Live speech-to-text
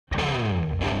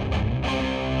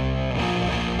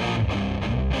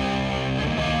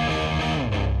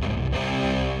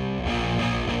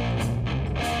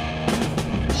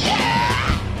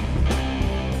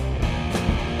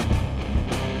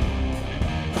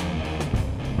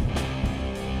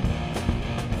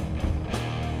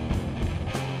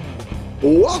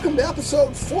Welcome to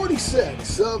episode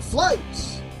 46 of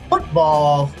Flights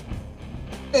Football.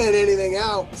 and Anything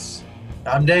Else.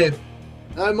 I'm Dave.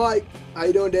 I'm Mike. How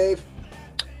you doing, Dave?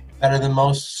 Better than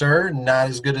most, sir. Not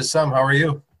as good as some. How are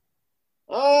you?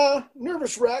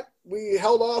 Nervous wreck. We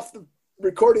held off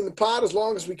recording the pod as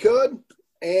long as we could,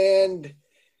 and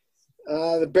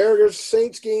the Bears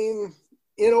Saints game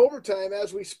in overtime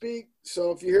as we speak.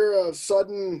 So if you hear a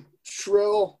sudden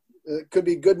shrill, it could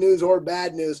be good news or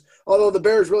bad news. Although the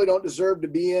Bears really don't deserve to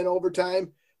be in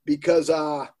overtime because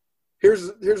here's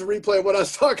a replay of what I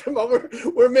was talking about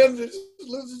where Mims just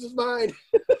loses his mind.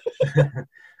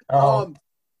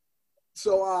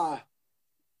 So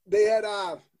they had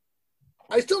I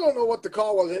still don't know what the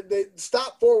call was. They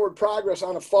stopped forward progress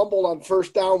on a fumble on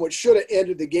first down, which should have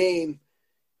ended the game.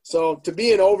 So to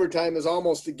be in overtime is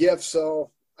almost a gift.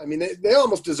 So, I mean, they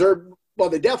almost deserve – well,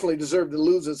 they definitely deserve to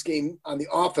lose this game on the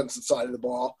offensive side of the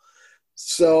ball.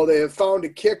 So they have found a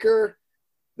kicker.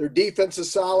 Their defense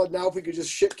is solid. Now if we could just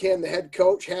shit can the head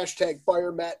coach, hashtag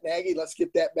fire Matt Nagy, let's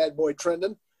get that bad boy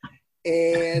trending.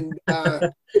 And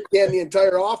shit can the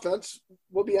entire offense,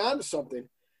 we'll be on to something.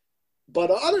 But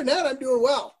other than that, I'm doing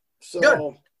well.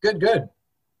 So Good.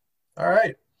 All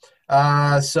right.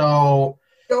 So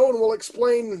go and we'll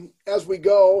explain as we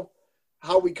go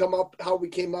how we came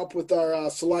up with our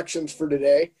selections for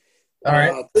today. all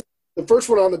right. The first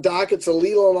one on the docket's a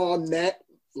Leland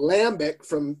Lambic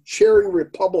from Cherry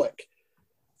Republic,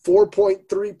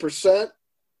 4.3%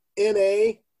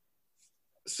 NA.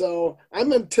 So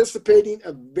I'm anticipating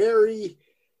a very,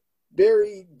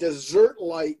 very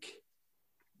dessert-like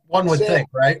One would think,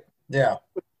 right? Yeah.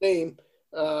 name.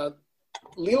 Leland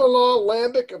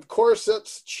Lambic, of course,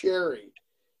 that's cherry.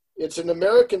 It's an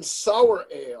American sour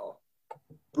ale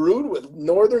brewed with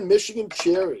Northern Michigan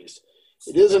cherries.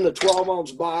 It is in a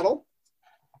 12-ounce bottle.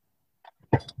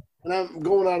 And I'm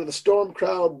going out of the Storm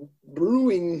Crowd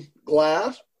brewing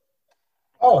glass.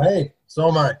 Oh, hey. So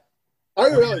am I. Are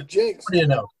you really? Jinx. What do you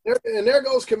know? And there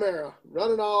goes Kamara,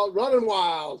 running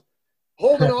wild,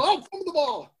 holding on from the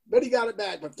ball. But he got it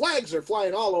back. But flags are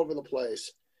flying all over the place.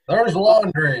 There's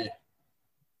laundry.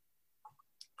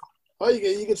 Oh,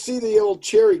 you can see the old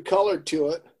cherry color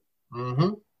to it.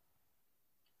 Mm-hmm.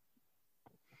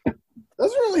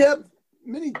 Doesn't really have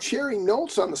many cherry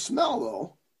notes on the smell,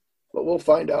 though. But we'll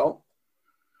find out.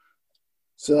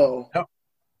 So,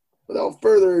 Without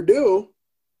further ado,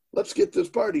 let's get this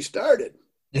party started.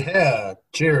 Yeah.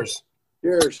 Cheers.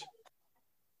 Cheers.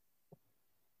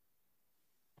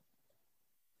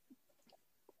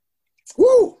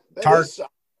 Woo! Tart.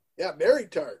 Yeah, very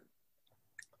tart.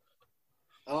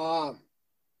 Don't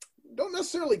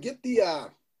necessarily get the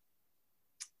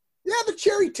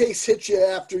cherry taste hits you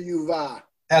after you've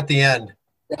At the end.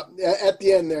 at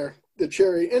the end there, the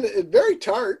cherry, and it's very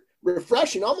tart,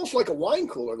 refreshing, almost like a wine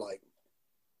cooler like.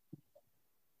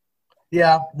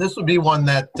 Yeah. This would be one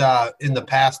that in the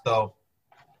past, though,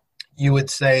 you would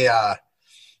say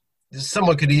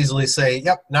someone could easily say,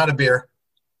 yep, not a beer.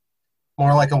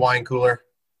 More like a wine cooler.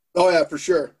 Oh yeah, for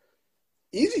sure.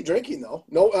 Easy drinking though.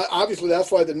 No, obviously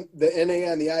that's why the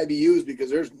NA and the IBUs,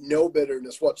 because there's no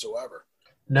bitterness whatsoever.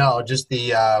 No, just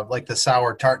the like the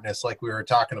sour tartness, like we were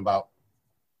talking about.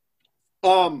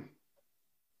 Well,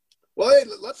 hey,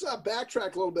 let's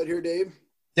backtrack a little bit here, Dave.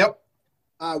 Yep.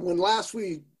 When last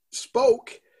we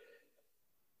spoke,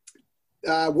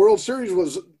 World Series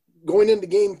was going into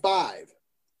Game 5.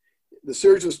 The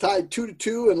series was tied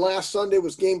 2-2, and last Sunday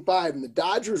was Game 5, and the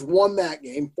Dodgers won that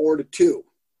game 4-2.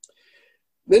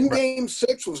 Then Game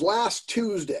 6 was last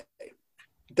Tuesday.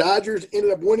 Dodgers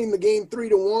ended up winning the game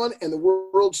 3-1, and the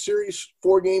World Series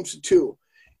 4-2.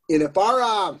 And if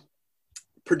our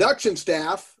production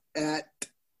staff at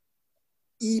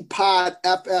ePod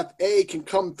FFA can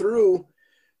come through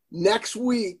next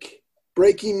week,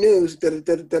 breaking news, breaking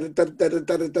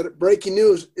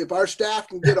news, if our staff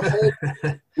can get a hold,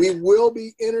 we will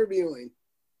be interviewing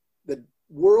the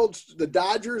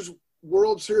Dodgers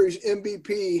World Series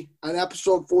MVP on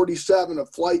episode 47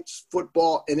 of Flights,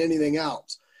 Football, and Anything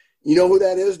Else. You know who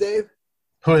that is, Dave?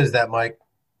 Who is that, Mike?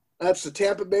 That's the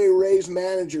Tampa Bay Rays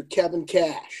manager, Kevin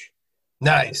Cash.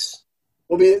 Nice.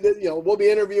 We'll be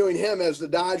interviewing him as the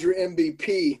Dodger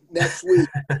MVP next week.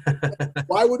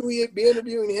 Why would we be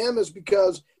interviewing him? Is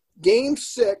because Game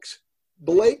 6,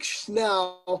 Blake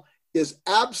Snell is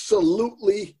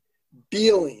absolutely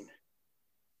dealing.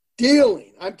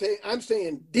 I'm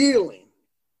saying dealing.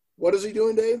 What is he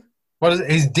doing, Dave?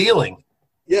 He's dealing.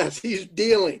 Yes, he's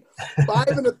dealing. 5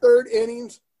 1/3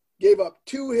 innings, gave up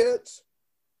 2 hits,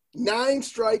 9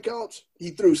 strikeouts. He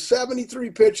threw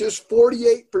 73 pitches,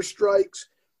 48 for strikes.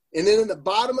 And then in the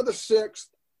bottom of the 6th,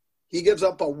 He gives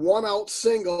up a 1-out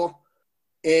single,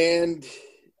 and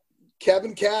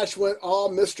Kevin Cash went all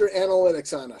Mr.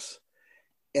 Analytics on us.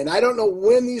 And I don't know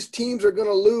when these teams are going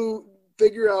to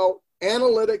figure out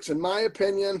analytics, in my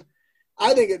opinion.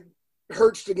 I think it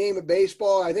hurts the game of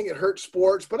baseball. I think it hurts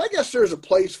sports, but I guess there's a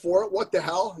place for it. What the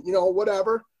hell?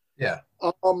 Whatever. Yeah.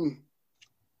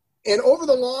 And over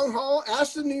the long haul,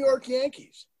 ask the New York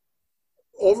Yankees.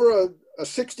 Over a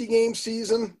 60-game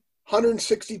season,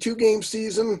 162-game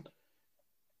season,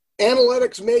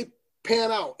 analytics may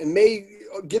pan out and may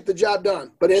get the job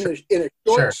done. But in a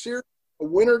short series, a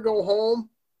winner go home,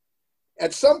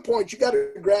 at some point you got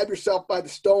to grab yourself by the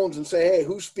stones and say, hey,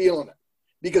 who's feeling it?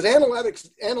 Because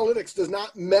analytics does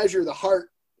not measure the heart.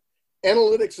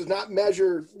 Analytics does not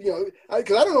measure, because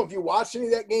I don't know if you watched any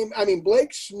of that game. I mean,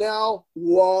 Blake Snell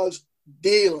was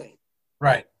dealing.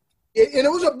 Right. And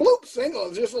it was a bloop single. It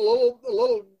was just a little,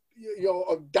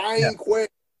 a dying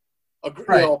quick.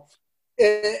 Right.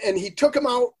 And he took him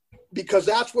out because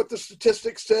that's what the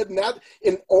statistics said.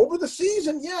 And over the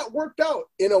season, it worked out.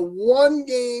 In a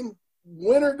one-game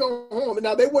winner go home. And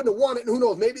now they wouldn't have won it. And who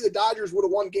knows? Maybe the Dodgers would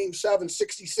have won Game 7,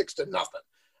 66-0.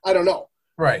 I don't know.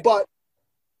 Right. But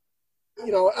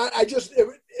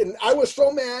I was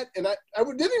so mad, and I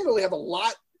didn't really have a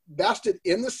lot vested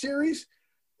in the series,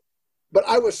 but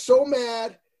I was so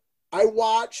mad. I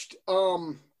watched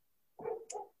them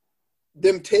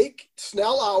take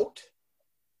Snell out.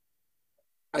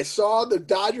 I saw the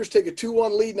Dodgers take a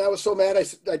 2-1 lead, and I was so mad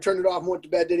I turned it off and went to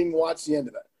bed, didn't even watch the end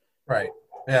of it. Right,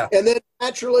 yeah. And then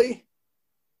naturally,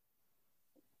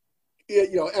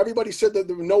 everybody said that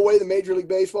there was no way the Major League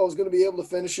Baseball was going to be able to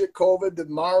finish it. COVID, the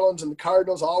Marlins and the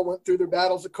Cardinals all went through their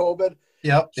battles of COVID.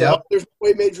 Yep. There's no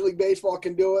way Major League Baseball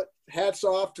can do it. Hats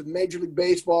off to Major League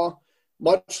Baseball,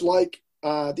 much like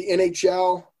the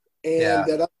NHL and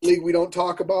that other league we don't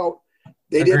talk about.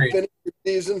 They didn't finish their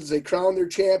seasons. They crowned their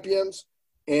champions.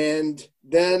 And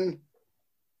then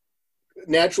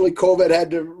naturally COVID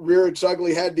had to rear its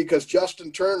ugly head because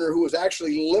Justin Turner, who was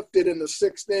actually lifted in the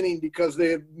 6th inning because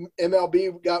the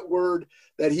MLB got word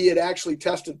that he had actually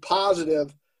tested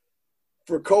positive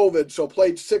for COVID, so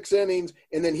played 6 innings,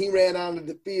 and then he ran onto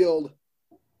the field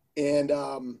and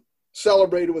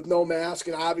celebrated with no mask.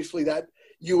 And obviously that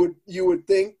you would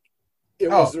think it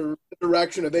was the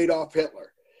direction of Adolf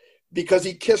Hitler, because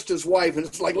he kissed his wife. And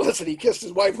it's like, listen, he kissed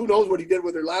his wife. Who knows what he did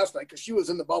with her last night, because she was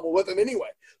in the bubble with him anyway.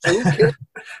 So who cares?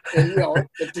 And, the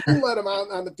team let him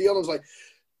out on the field. And it was like,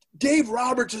 Dave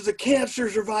Roberts is a cancer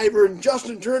survivor, and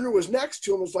Justin Turner was next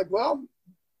to him. It's like, well,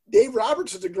 Dave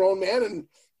Roberts is a grown man, and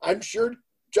I'm sure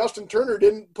Justin Turner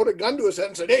didn't put a gun to his head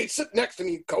and said, hey, sit next to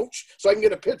me, coach, so I can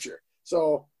get a picture.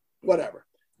 So whatever.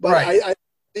 But I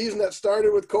season that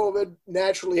started with COVID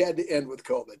naturally had to end with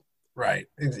COVID. Right.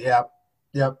 Yeah.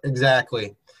 Yep,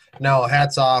 exactly. No,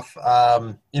 hats off.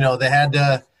 They had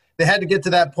to get to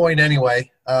that point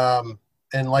anyway. And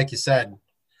like you said,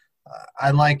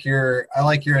 I like your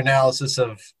analysis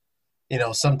of,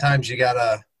 sometimes you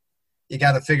gotta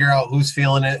figure out who's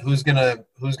feeling it, who's gonna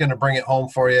bring it home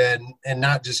for you, and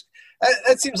not just.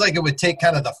 That seems like it would take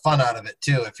kind of the fun out of it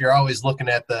too, if you're always looking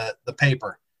at the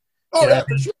paper. Oh yeah,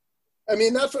 for sure. I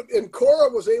mean, that's what. And Cora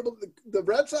was able to. The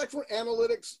Red Sox were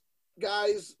analytics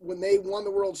guys when they won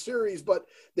the World Series, but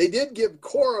they did give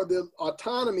Cora the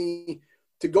autonomy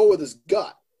to go with his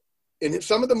gut. And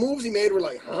some of the moves he made were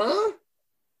like, huh?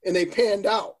 And they panned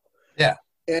out. Yeah.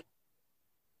 And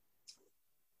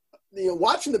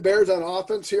watching the Bears on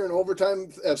offense here in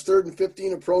overtime as 3rd and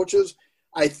 15 approaches,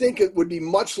 I think it would be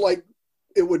much like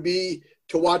it would be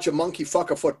to watch a monkey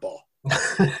fuck a football.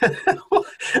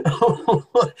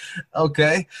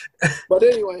 Okay. But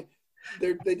anyway,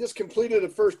 they just completed a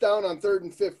first down on 3rd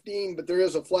and 15, but there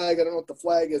is a flag. I don't know what the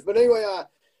flag is. But anyway,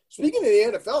 speaking of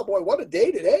the NFL, boy, what a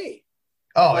day today.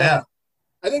 Oh, yeah.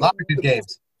 I think a lot of good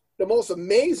games. The most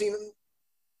amazing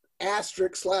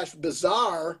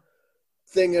 */bizarre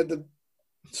thing of the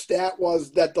stat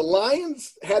was that the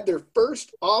Lions had their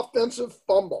first offensive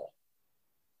fumble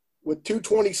with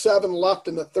 2:27 left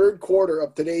in the 3rd quarter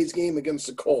of today's game against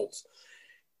the Colts.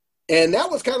 And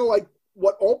that was kind of like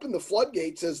what opened the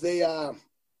floodgates, as they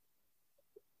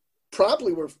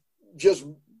probably were just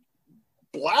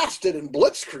blasted and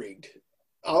blitzkrieged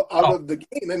out of the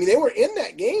game. I mean, they were in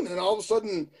that game, and then all of a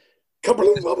sudden,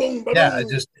 it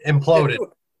just imploded.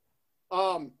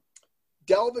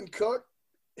 Dalvin Cook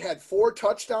had 4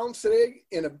 touchdowns today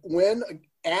in a win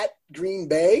at Green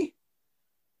Bay,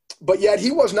 but yet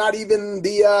he was not even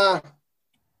the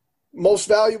most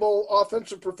valuable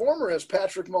offensive performer, as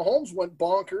Patrick Mahomes went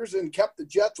bonkers and kept the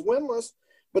Jets winless.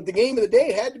 But the game of the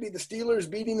day had to be the Steelers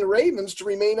beating the Ravens to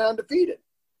remain undefeated.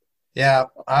 Yeah,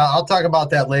 I'll talk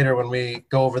about that later when we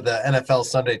go over the NFL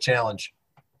Sunday Challenge.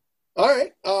 All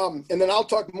right. And then I'll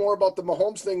talk more about the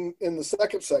Mahomes thing in the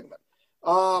second segment.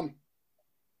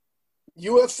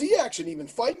 UFC action, even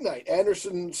fight night.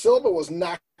 Anderson Silva was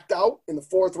knocked out in the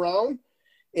fourth round,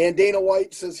 and Dana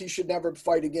White says he should never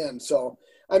fight again. So,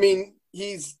 I mean,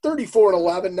 he's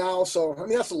 34-11 now. So, I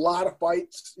mean, that's a lot of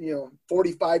fights,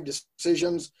 45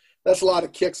 decisions. That's a lot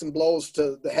of kicks and blows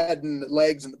to the head and the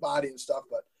legs and the body and stuff.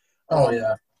 But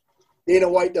Yeah. Dana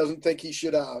White doesn't think he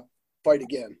should fight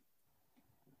again.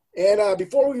 And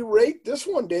before we rate this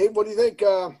one, Dave, what do you think?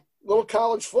 Little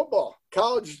college football,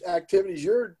 college activities,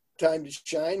 your time to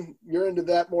shine. You're into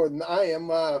that more than I am.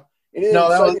 No,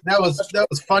 that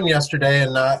was fun yesterday,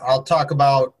 and I'll talk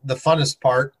about the funnest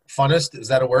part. Funnest, is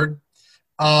that a word?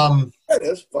 It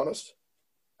is funnest.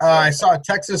 I saw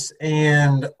Texas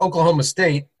and Oklahoma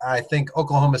State. I think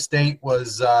Oklahoma State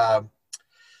was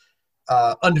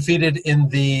undefeated in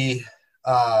the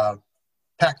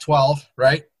Pac-12,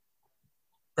 right?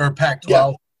 Or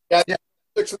Pac-12. Yeah.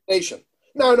 Six of the nation.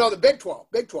 No, the Big 12.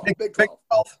 Big 12. Big 12,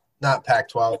 not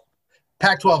Pac-12.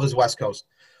 Pac-12 is West Coast.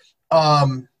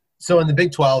 So in the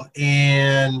Big 12,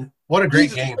 and what a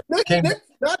great game. Nick,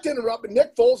 not to interrupt, but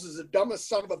Nick Foles is the dumbest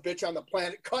son of a bitch on the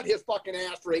planet. Cut his fucking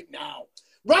ass right now.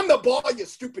 Run the ball, you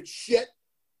stupid shit.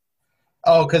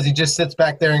 Oh, because he just sits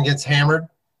back there and gets hammered?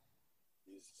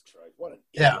 Jesus Christ, what an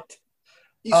idiot.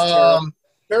 He's terrible.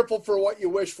 Careful for what you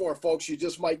wish for, folks. You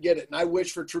just might get it. And I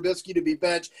wish for Trubisky to be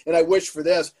benched, and I wish for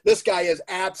this. This guy is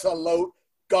absolute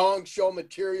gong show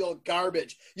material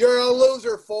garbage. You're a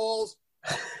loser, Foles.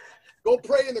 Go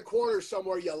pray in the corner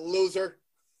somewhere, you loser.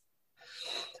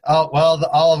 Oh well,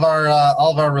 all of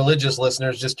our religious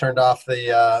listeners just turned off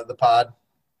the pod.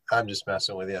 I'm just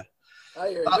messing with you. I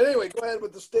hear you. But anyway, go ahead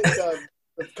with the state of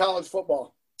college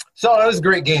football. So it was a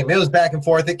great game. It was back and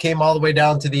forth. It came all the way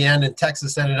down to the end, and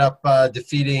Texas ended up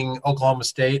defeating Oklahoma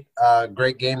State.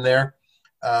 Great game there.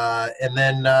 And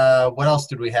then what else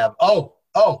did we have? Oh,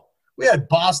 we had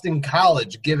Boston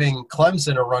College giving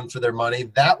Clemson a run for their money.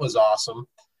 That was awesome.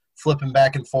 Flipping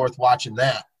back and forth watching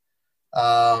that.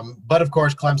 But, of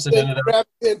course, Clemson ended up – Travis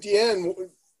Etienne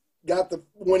got the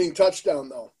winning touchdown,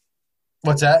 though.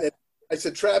 What's that? I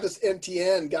said Travis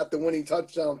Etienne got the winning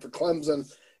touchdown for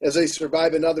Clemson as they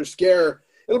survive another scare.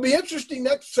 It'll be interesting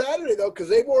next Saturday, though, because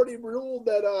they've already ruled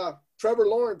that Trevor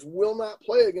Lawrence will not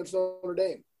play against Notre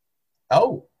Dame.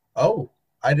 Oh,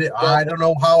 I don't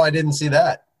know how I didn't see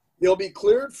that. He'll be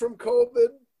cleared from COVID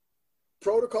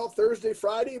protocol Thursday,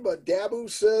 Friday, but Dabu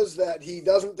says that he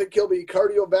doesn't think he'll be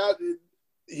cardiovascularly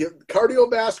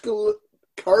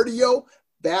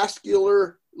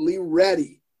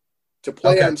ready to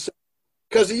play on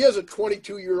because he is a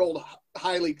 22-year-old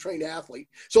highly trained athlete.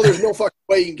 So there's no fucking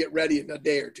way he can get ready in a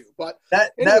day or two. But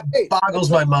that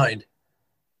boggles my mind.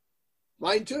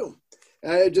 Mine too.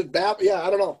 I don't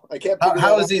know. I can't.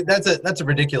 How is he? That's a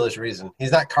ridiculous reason.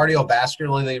 He's not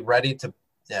cardiovascularly ready to.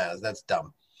 Yeah, that's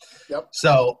dumb. Yep.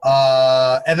 So,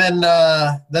 and then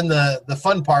the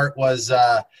fun part was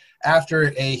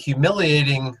after a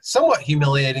somewhat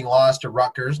humiliating loss to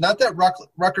Rutgers. Not that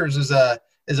Rutgers is a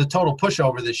total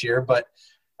pushover this year, but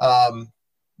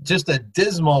just a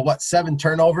dismal 7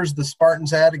 turnovers the Spartans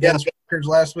had against Rutgers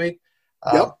last week.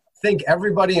 Yep. I think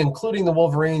everybody, including the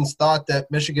Wolverines, thought that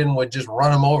Michigan would just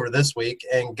run them over this week.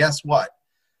 And guess what?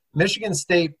 Michigan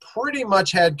State pretty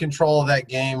much had control of that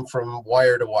game from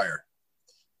wire to wire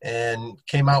and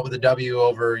came out with a W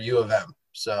over U of M.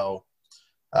 So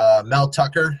Mel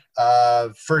Tucker,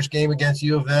 first game against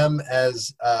U of M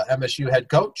as MSU head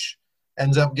coach,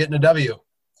 ends up getting a W.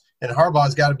 And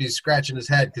Harbaugh's got to be scratching his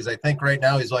head because I think right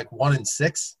now he's like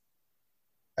 1-6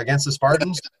 against the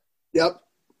Spartans. Yep.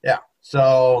 Yeah.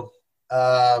 So,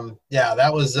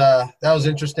 that was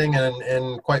interesting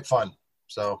and quite fun.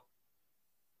 So.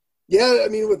 Yeah, I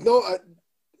mean, with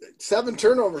 7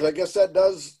 turnovers, I guess that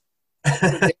does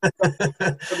on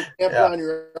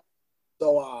your.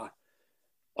 So,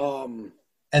 and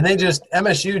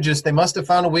MSU must have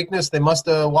found a weakness. They must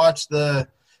have watched the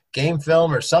game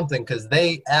film or something because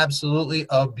they absolutely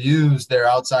abused their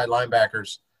outside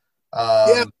linebackers.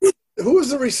 Who was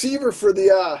the receiver for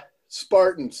the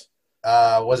Spartans?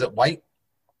 Was it White?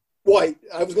 White.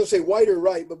 I was going to say White or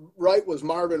Wright, but Wright was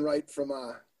Marvin Wright from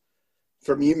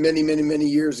many, many, many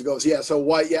years ago. So, so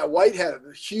White. Yeah, White had a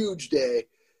huge day.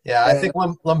 Yeah, I think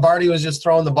Lombardi was just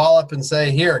throwing the ball up and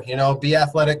say, "Here, be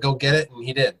athletic, go get it," and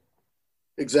he did.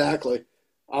 Exactly.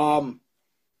 What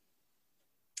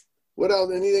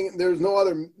else? Anything? There's no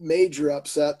other major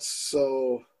upsets,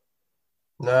 so.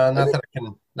 No, not that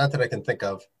I can think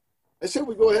of. I said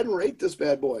we go ahead and rate this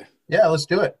bad boy. Yeah, let's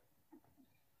do it.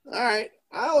 All right.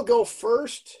 I'll go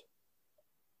first.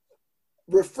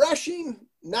 Refreshing,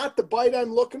 not the bite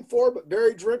I'm looking for, but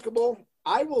very drinkable.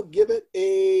 I will give it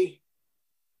a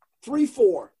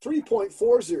 3.40.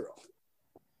 3.40.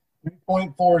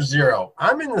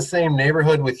 I'm in the same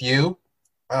neighborhood with you.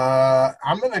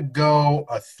 I'm going to go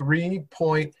a 3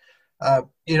 point,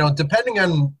 depending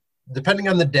on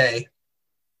the day.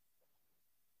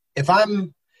 If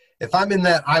I'm in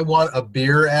that I want a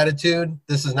beer attitude,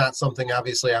 this is not something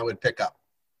obviously I would pick up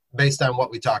based on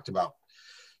what we talked about.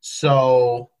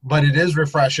 So, but it is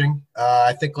refreshing.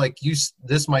 I think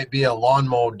this might be a lawn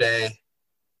mow day,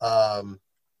 mowing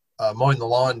the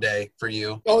lawn day for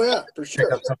you. Oh yeah, for sure.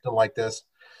 Pick up something like this.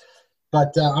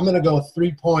 But I'm going to go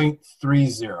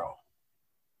 3.30. All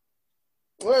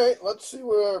right, let's see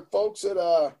where folks at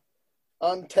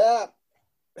Untappd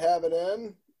have it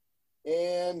in.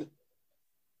 And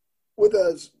with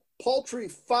a paltry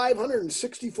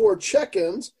 564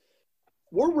 check-ins,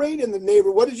 we're right in the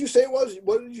neighborhood. What did you say it was?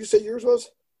 What did you say yours was?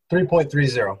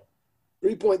 3.30.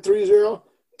 3.30.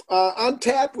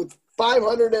 Untappd with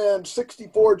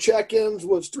 564 check-ins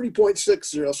was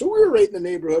 3.60. So we were right in the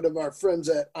neighborhood of our friends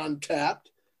at Untappd.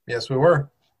 Yes, we were.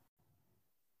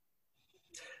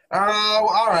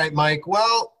 All right, Mike.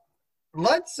 Well,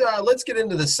 let's get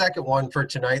into the second one for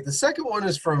tonight. The second one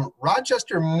is from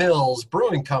Rochester Mills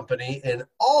Brewing Company in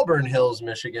Auburn Hills,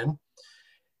 Michigan.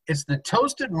 It's the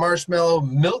Toasted Marshmallow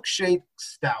Milkshake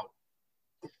Stout.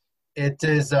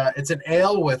 It's an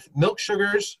ale with milk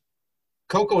sugars,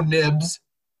 cocoa nibs,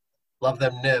 love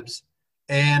them nibs,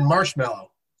 and marshmallow.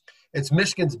 It's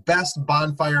Michigan's best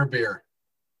bonfire beer.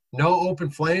 No open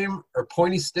flame or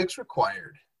pointy sticks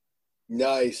required.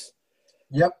 Nice.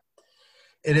 Yep.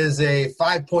 It is a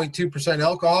 5.2%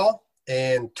 alcohol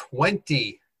and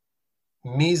 20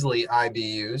 measly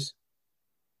IBUs.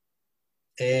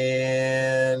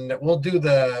 And we'll do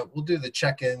the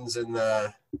check-ins and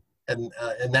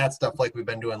that stuff like we've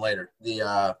been doing later.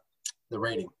 The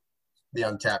rating, the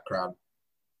Untappd crowd.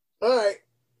 All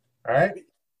right.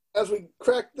 As we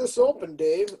crack this open,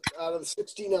 Dave, out of the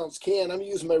 16-ounce can, I'm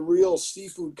using my Real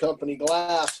Seafood Company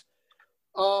glass.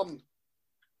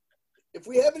 If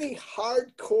we have any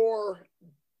hardcore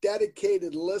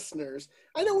dedicated listeners,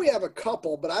 I know we have a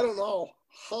couple, but I don't know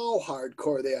how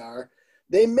hardcore they are.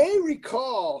 They may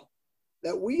recall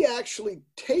that we actually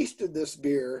tasted this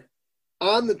beer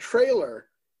on the trailer,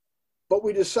 but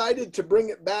we decided to bring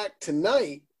it back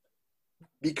tonight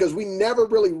because we never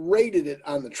really rated it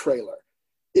on the trailer.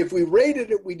 If we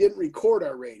rated it, we didn't record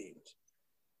our ratings.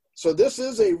 So this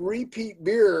is a repeat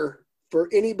beer for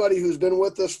anybody who's been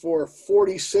with us for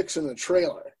 46 in the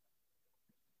trailer.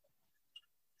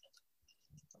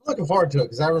 I'm looking forward to it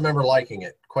because I remember liking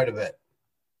it quite a bit.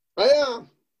 I am.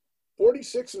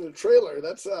 46 in the trailer.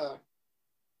 That's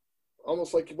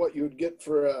almost like what you would get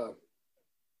for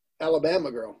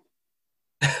Alabama girl.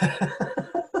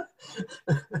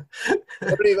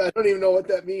 I don't even know what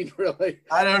that means, really.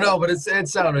 I don't know, but it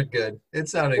sounded good. It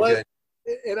sounded good.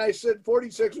 And I said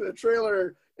 46 in the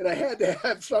trailer, and I had to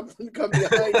have something come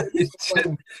behind it.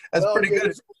 That's pretty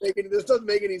good. This doesn't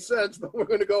make any sense, but we're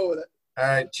going to go with it. All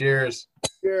right, cheers.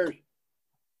 Cheers.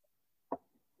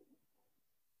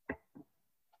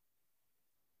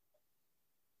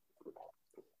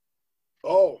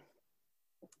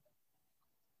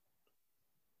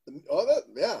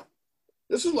 Yeah.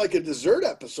 This is like a dessert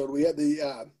episode. We had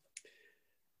the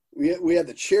we had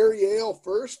the cherry ale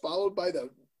first, followed by the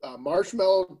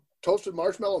toasted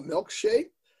marshmallow milkshake.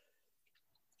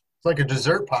 It's like a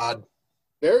dessert pod.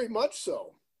 Very much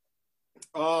so.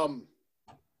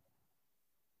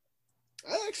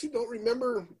 I actually don't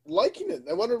remember liking it.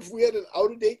 I wonder if we had an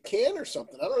out-of-date can or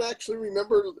something. I don't actually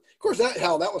remember. Of course,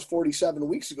 that was 47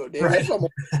 weeks ago, Dave. Right. That's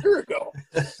almost a year ago.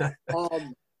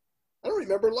 I don't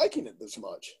remember liking it this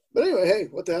much. But anyway, hey,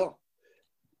 what the hell?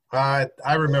 I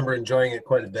remember enjoying it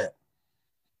quite a bit.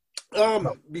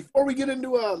 Before we get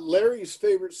into Larry's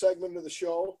favorite segment of the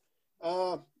show,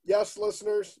 yes,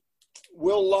 listeners,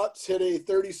 Will Lutz hit a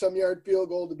 30-some yard field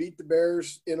goal to beat the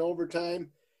Bears in overtime.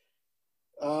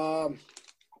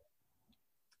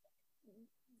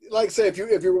 Like I say, if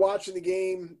you're watching the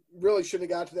game, really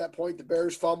shouldn't have got to that point. The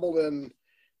Bears fumbled and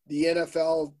the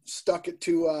NFL stuck it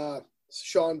to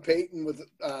Sean Payton with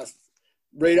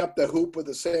right up the hoop with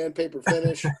a sandpaper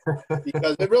finish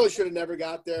because it really should have never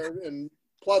got there. And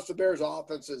plus the Bears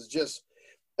offense is just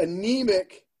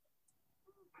anemic.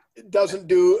 It doesn't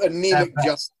do anemic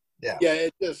justice. Yeah,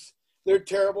 they're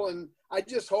terrible. And I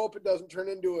just hope it doesn't turn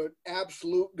into an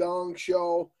absolute gong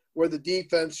show where the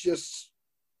defense just,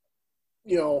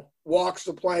 walks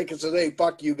the plank and says, hey,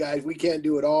 fuck you guys. We can't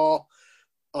do it all.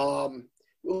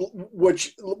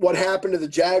 what happened to the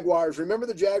Jaguars. Remember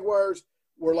the Jaguars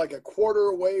were like a quarter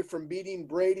away from beating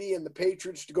Brady and the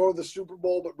Patriots to go to the Super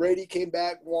Bowl, but Brady came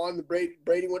back, won. Brady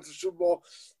went to the Super Bowl.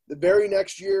 The very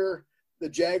next year, the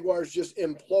Jaguars just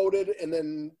imploded, and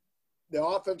then the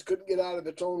offense couldn't get out of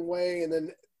its own way, and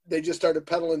then they just started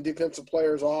peddling defensive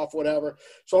players off, whatever.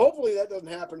 So hopefully that doesn't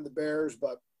happen to the Bears,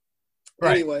 but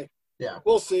anyway, yeah,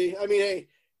 we'll see. I mean, hey,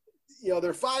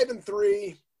 they're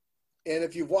 5-3, and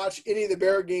if you've watched any of the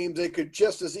Bear games, they could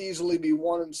just as easily be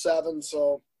 1-7.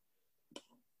 So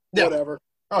whatever.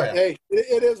 Oh yeah. Hey,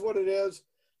 it is what it is,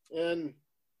 and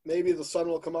maybe the sun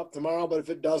will come up tomorrow. But if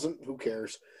it doesn't, who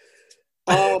cares?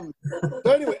 So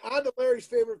anyway, on to Larry's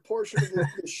favorite portion of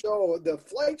the show, the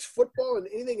Flights Football and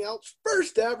Anything Else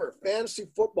first ever Fantasy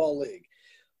Football League.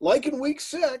 Like in Week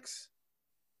 6,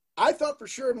 I thought for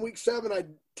sure in Week 7 I'd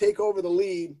take over the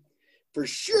lead for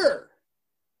sure,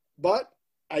 but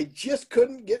I just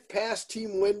couldn't get past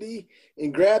Team Wendy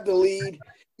and grab the lead,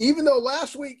 even though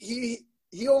last week he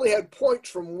only had points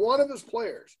from one of his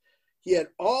players. He had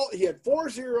 4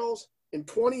 zeros and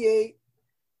 28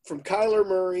 from Kyler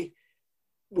Murray,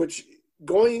 which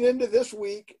going into this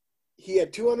week, he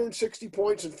had 260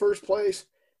 points in first place.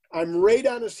 I'm right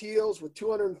on his heels with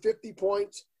 250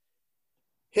 points.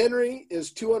 Henry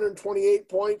is 228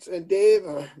 points, and Dave,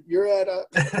 you're at a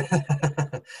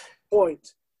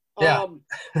point. Yeah.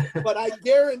 But I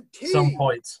guarantee some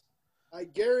points. I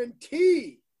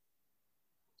guarantee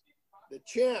the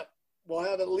champ will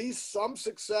have at least some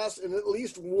success in at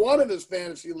least one of his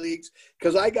fantasy leagues,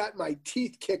 because I got my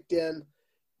teeth kicked in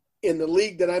the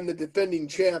league that I'm the defending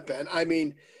champ in. I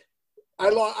mean,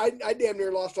 I damn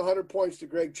near lost 100 points to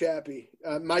Greg Chappie.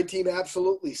 My team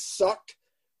absolutely sucked.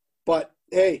 But,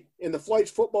 hey, in the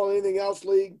Flights Football and Anything Else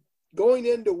League, going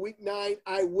into Week 9,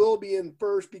 I will be in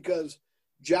first because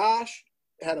Josh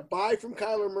had a bye from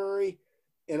Kyler Murray,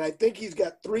 and I think he's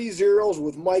got 3 zeros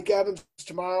with Mike Evans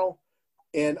tomorrow.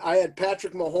 And I had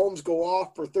Patrick Mahomes go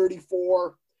off for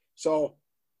 34. So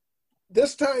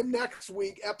this time next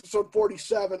week, episode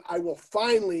 47, I will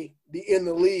finally be in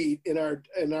the lead in our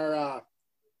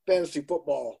fantasy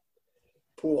football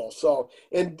pool. So,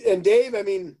 and Dave, I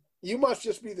mean, you must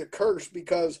just be the curse,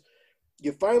 because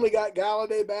you finally got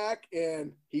Galladay back,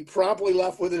 and he promptly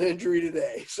left with an injury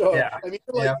today. So, yeah. I mean,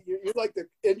 you're like the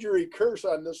injury curse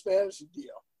on this fantasy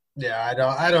deal. Yeah,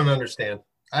 I don't understand.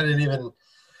 I didn't even.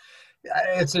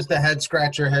 It's just a head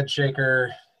scratcher, head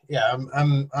shaker. Yeah,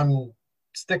 I'm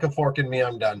stick a fork in me.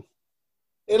 I'm done.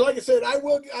 And like I said, I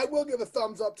will give a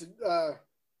thumbs up to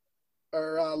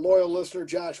our loyal listener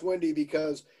Josh Wendy,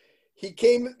 because he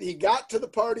got to the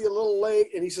party a little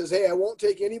late, and he says, "Hey, I won't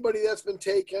take anybody that's been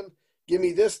taken. Give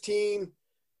me this team."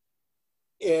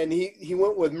 And he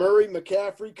went with Murray,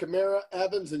 McCaffrey, Kamara,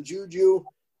 Evans, and Juju.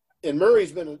 And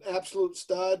Murray's been an absolute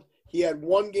stud. He had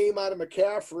one game out of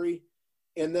McCaffrey.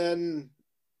 And then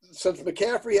since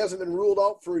McCaffrey hasn't been ruled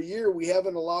out for a year, we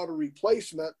haven't allowed a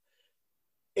replacement.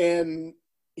 And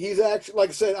he's actually, like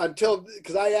I said,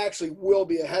 because I actually will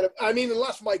be ahead of, I mean,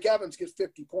 unless Mike Evans gets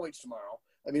 50 points tomorrow.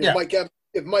 I mean, if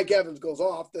Mike Evans goes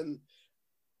off, then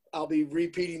I'll be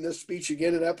repeating this speech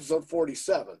again in episode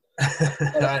 47.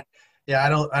 Yeah, I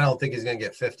don't think he's going to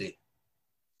get 50.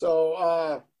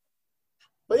 So,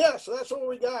 but yeah, so that's what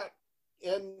we got.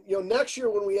 And, next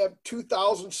year when we have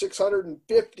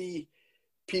 2,650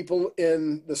 people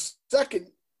in the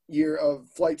second year of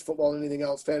Flights Football and Anything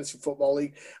Else Fantasy Football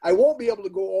League, I won't be able to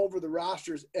go over the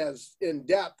rosters as in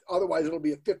depth. Otherwise, it'll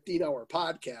be a 15-hour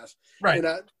podcast. Right.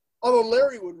 And although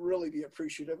Larry would really be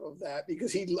appreciative of that,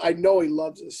 because I know he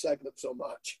loves this segment so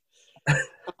much.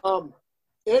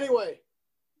 Anyway,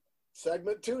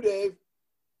 segment 2, Dave.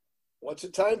 What's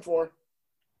it time for?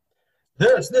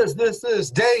 This day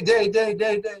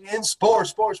in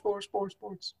sports.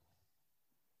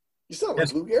 You sound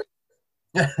like Lou Gehrig.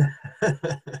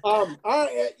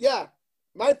 Yeah,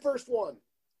 my first one,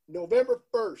 November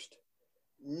 1st,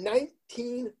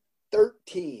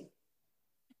 1913.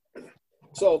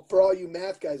 So for all you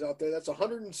math guys out there, that's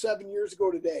 107 years ago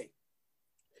today.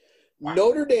 Wow.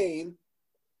 Notre Dame.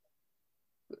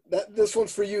 This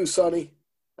one's for you, Sonny.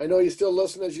 I know you still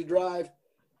listen as you drive.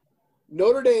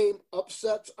 Notre Dame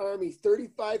upsets Army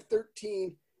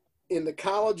 35-13 in the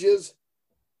colleges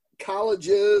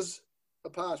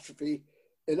apostrophe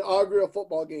inaugural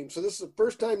football game. So this is the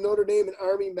first time Notre Dame and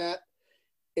Army met,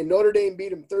 and Notre Dame beat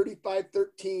them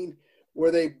 35-13,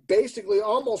 where they basically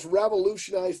almost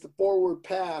revolutionized the forward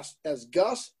pass, as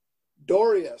Gus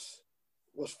Dorius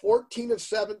was 14 of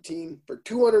 17 for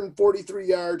 243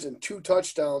 yards and 2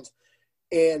 touchdowns.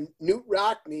 And Newt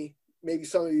Rockne, maybe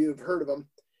some of you have heard of him,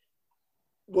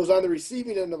 was on the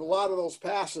receiving end of a lot of those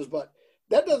passes. But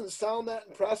that doesn't sound that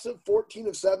impressive. 14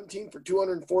 of 17 for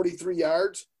 243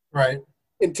 yards. Right.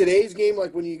 In today's game,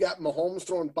 like when you got Mahomes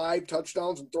throwing 5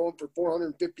 touchdowns and throwing for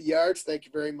 450 yards, thank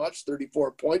you very much.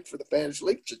 34 points for the Fantasy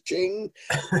League. Cha-ching.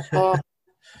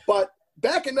 But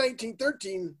back in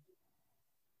 1913,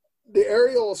 the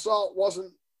aerial assault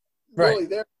wasn't really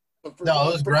there. It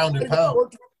was ground and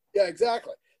pound. Yeah,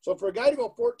 exactly. So for a guy to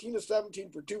go 14 of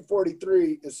 17 for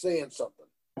 243 is saying something.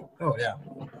 Oh, yeah.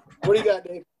 What do you got,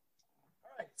 Dave?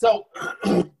 All right. So,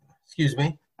 excuse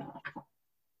me.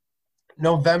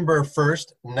 November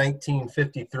 1st,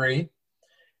 1953.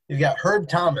 You've got Herb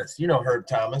Thomas. You know Herb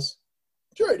Thomas.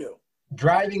 Sure I do.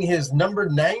 Driving his number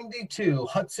 92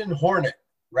 Hudson Hornet,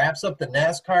 wraps up the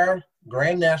NASCAR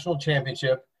Grand National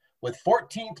Championship with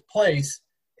 14th place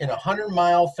in a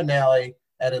 100-mile finale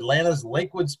at Atlanta's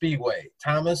Lakewood Speedway.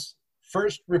 Thomas,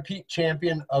 first repeat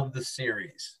champion of the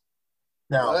series.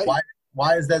 Now,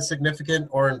 why is that significant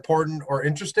or important or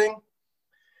interesting?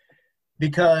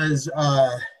 Because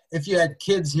if you had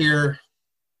kids here,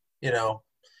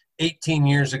 18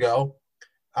 years ago,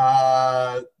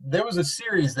 there was a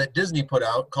series that Disney put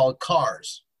out called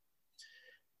Cars,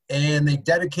 and they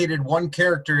dedicated one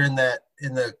character in the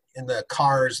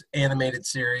Cars animated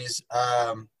series,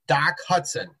 Doc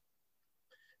Hudson.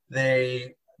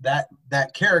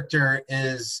 That character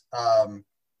is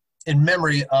in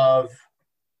memory of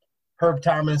Herb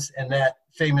Thomas and that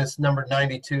famous number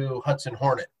 92 Hudson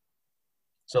Hornet.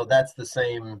 So that's the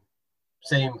same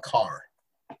car.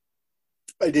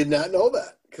 I did not know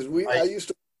that because I used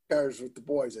to play Cars with the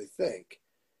boys, I think.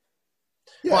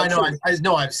 Yeah, well, I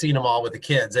know I've seen them all with the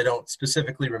kids. I don't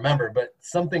specifically remember, but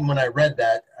something when I read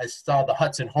that, I saw the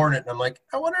Hudson Hornet, and I'm like,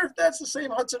 I wonder if that's the same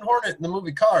Hudson Hornet in the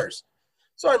movie Cars.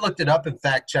 So I looked it up and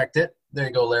fact-checked it. There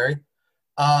you go, Larry.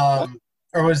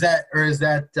 Or is that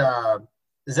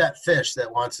Fish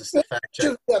that wants us to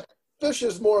fact-check? Yeah, Fish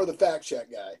is more of the fact-check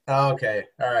guy. Okay.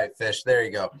 All right, Fish. There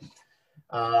you go.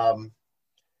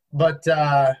 But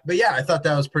yeah, I thought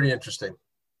that was pretty interesting.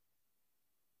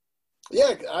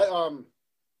 Yeah,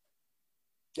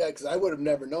 because I would have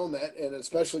never known that, and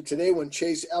especially today when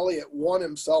Chase Elliott won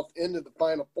himself into the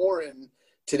Final Four in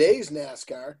today's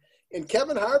NASCAR, and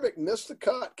Kevin Harvick missed the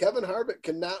cut. Kevin Harvick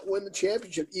cannot win the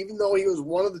championship, even though he was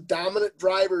one of the dominant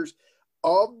drivers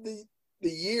of the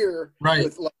year,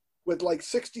 right, with like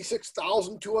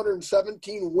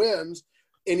 66,217 wins,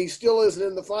 and he still isn't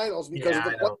in the finals because of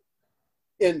the play.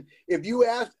 And if you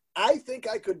ask, I think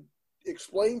I could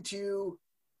explain to you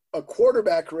a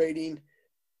quarterback rating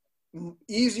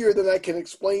easier than I can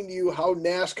explain to you how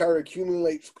NASCAR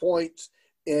accumulates points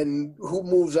and who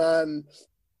moves on.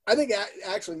 I think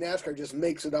actually NASCAR just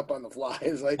makes it up on the fly.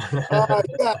 It's like,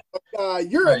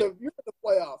 you're in the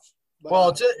playoffs. But,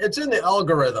 well, it's in the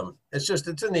algorithm. It's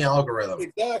in the algorithm.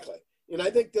 Exactly. And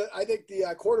I think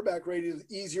the quarterback rating is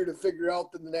easier to figure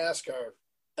out than the NASCAR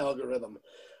algorithm.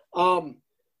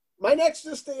 My next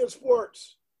This Day in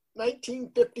Sports,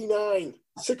 1959,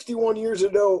 61 years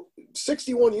ago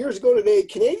today,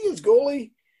 Canadiens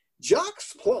goalie Jacques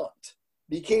Plante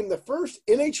became the first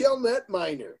NHL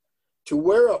netminder to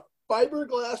wear a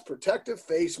fiberglass protective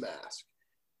face mask.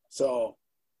 So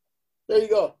there you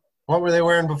go. What were they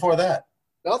wearing before that?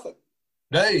 Nothing.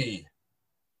 Hey.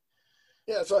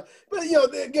 Yeah, so, but,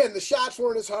 again, the shots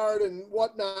weren't as hard and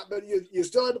whatnot, but you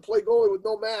still had to play goalie with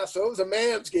no mask, so it was a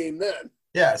man's game then.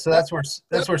 Yeah, so that's when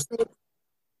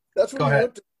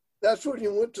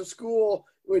you went to school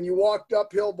when you walked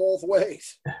uphill both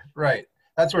ways. Right.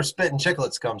 That's where Spit and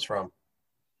Chicklets comes from.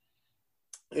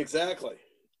 Exactly.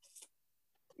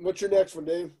 What's your next one,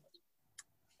 Dave?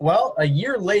 Well, a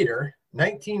year later,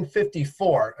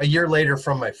 1954, a year later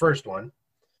from my first one,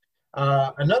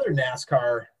 another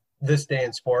NASCAR This Day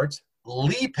in Sports,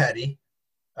 Lee Petty,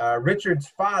 Richard's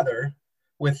father,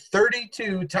 with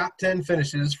 32 top 10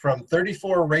 finishes from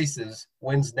 34 races,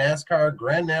 wins NASCAR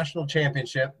Grand National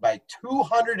Championship by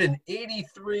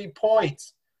 283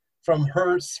 points from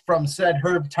said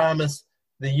Herb Thomas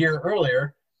the year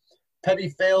earlier. Petty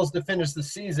fails to finish the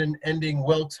season, ending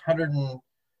Wilkes'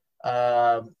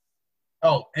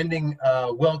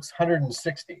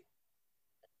 160.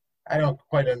 I don't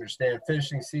quite understand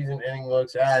finishing season, ending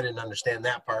Wilkes. I didn't understand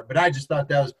that part, but I just thought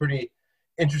that was pretty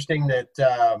interesting that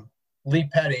Lee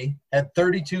Petty had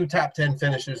 32 top 10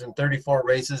 finishes in 34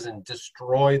 races and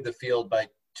destroyed the field by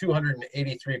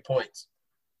 283 points.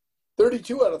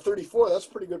 32 out of 34, that's a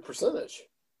pretty good percentage.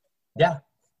 Yeah.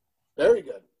 Very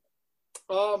good.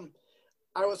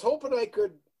 I was hoping I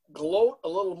could gloat a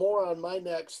little more on my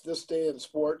next This Day in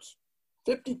Sports.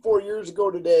 54 years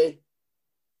ago today,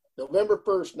 November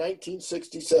 1st,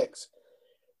 1966,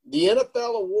 the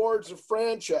NFL awards a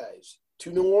franchise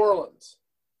to New Orleans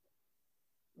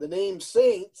the name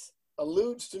Saints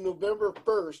alludes to November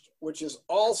 1st, which is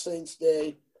All Saints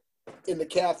Day in the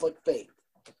Catholic faith.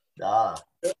 Ah.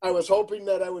 I was hoping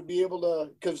that I would be able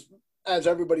to, because as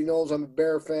everybody knows, I'm a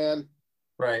Bear fan.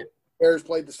 Right. Bears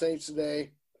played the Saints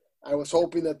today. I was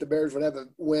hoping that the Bears would have a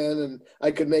win, and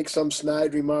I could make some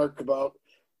snide remark about,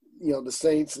 the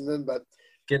Saints, but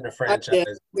getting a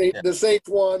franchise. The Saints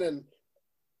won, and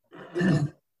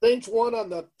the Saints won on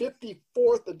the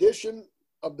 54th edition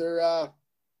of their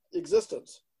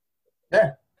existence.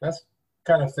 Yeah, that's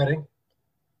kind of fitting.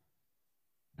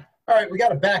 All right, we got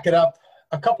to back it up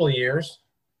a couple of years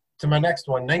to my next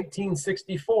one,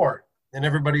 1964, and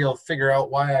everybody will figure out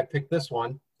why I picked this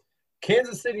one.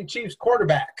 Kansas City Chiefs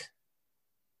quarterback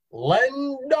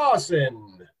Len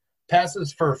Dawson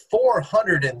passes for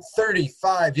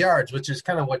 435 yards, which is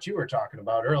kind of what you were talking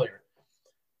about earlier.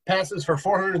 Passes for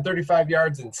 435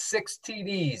 yards and 6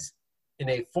 TDs in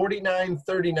a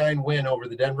 49-39 win over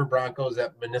the Denver Broncos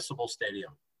at Municipal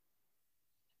Stadium.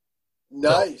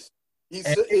 Nice. He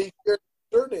shares your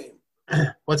surname.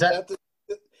 What's that?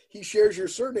 He shares your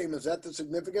surname. Is that the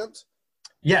significance?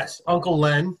 Yes, Uncle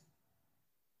Len.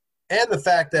 And the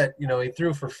fact that, he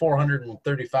threw for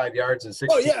 435 yards and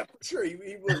 6. Oh, yeah, for sure.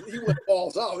 He went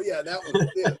balls out. Yeah, that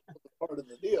was part of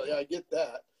the deal. Yeah, I get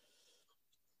that.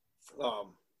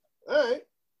 All right.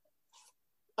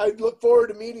 I look forward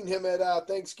to meeting him at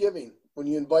Thanksgiving when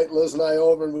you invite Liz and I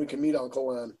over and we can meet Uncle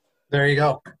Len. There you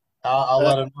go. I'll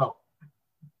let him know.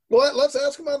 Well, let's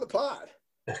ask him on the pod.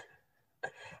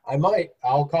 I might.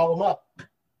 I'll call him up.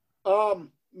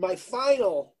 My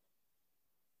final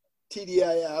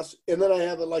TDIS, and then I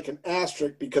have an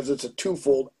asterisk because it's a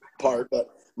twofold part, but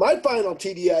my final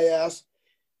TDIS,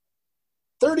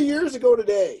 30 years ago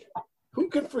today, who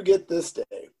can forget this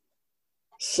day?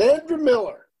 Sandra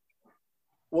Miller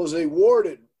was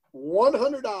awarded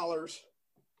 $100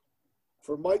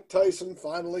 for Mike Tyson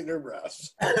fondling her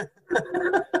breasts.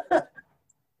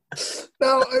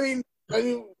 Now, I mean,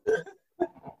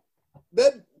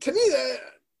 that to me, that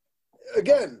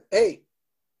again, hey,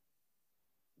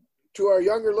 to our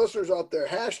younger listeners out there,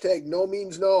 hashtag no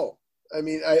means no. I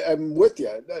mean, I'm with you.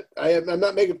 I'm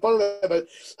not making fun of that, but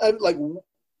I'm like,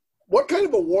 what kind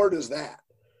of award is that?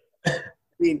 I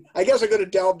mean, I guess I could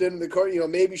have delved into the court.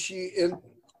 Maybe she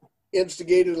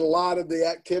instigated a lot of the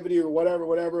activity or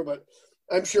whatever. But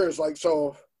I'm sure it's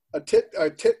so a tit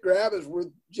grab is worth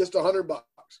just $100.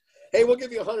 Hey, we'll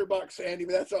give you $100, Sandy,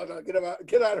 but that's all. No,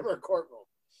 get out of our courtroom.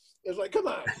 It's like, come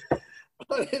on.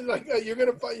 It's like you're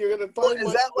gonna find. Well,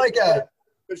 is that like a?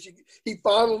 Because he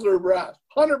fondled her breast.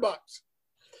 $100. What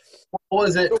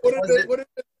was it? So would it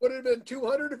have been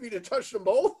 $200 if he'd have touched them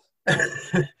both?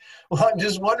 Well, I'm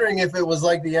just wondering if it was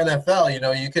like the NFL.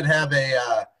 You could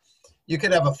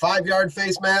have a 5-yard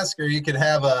face mask, or you could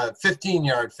have a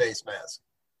 15-yard face mask.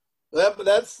 That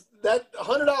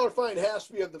 $100 fine has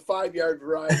to be of the 5-yard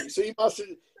variety. So he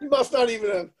must not even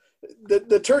have.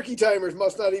 The turkey timers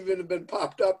must not even have been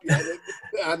popped up yet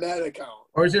on that account.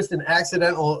 Or it's just an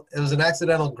accidental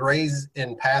graze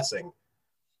in passing.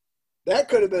 That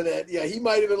could have been it. Yeah, he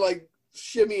might have been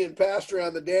shimmying past her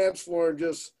on the dance floor and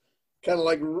just kind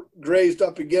of grazed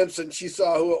up against it, and she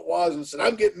saw who it was and said,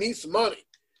 I'm getting me some money.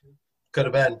 Could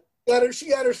have been. She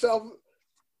got herself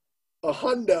a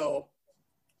hundo.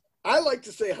 I like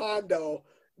to say hondo,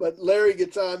 but Larry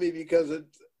gets on me because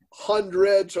it's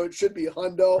 100, so it should be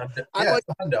hundo. Yeah, I like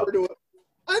hundo. to it.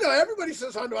 I know everybody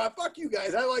says hundo. Fuck you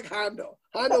guys. I like hondo.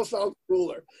 Hondo sounds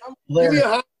cooler. Give me a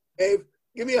hondo, Dave.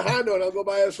 Give me a hondo, and I'll go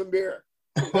buy us some beer.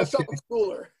 That sounds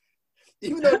cooler,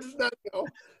 even though it's not.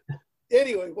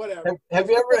 Anyway, whatever. Have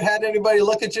you ever had anybody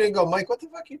look at you and go, Mike, what the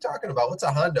fuck are you talking about? What's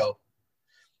a hondo?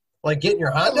 Like getting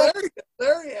your Honda?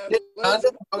 Larry has it.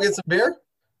 Honda? Go get some beer?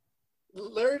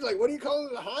 Larry's like, what are you calling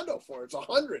it a Hondo for? It's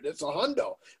 100. It's a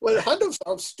Hundo. Well, a Hundo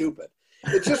sounds stupid.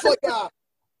 It's just like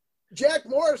Jack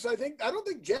Morris. I don't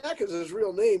think Jack is his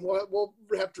real name. We'll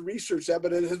have to research that.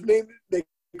 But his name, they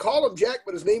call him Jack,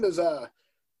 but his name is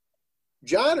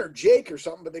John or Jake or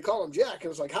something. But they call him Jack.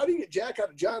 And it's like, how do you get Jack out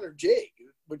of John or Jake?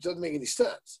 Which doesn't make any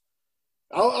sense.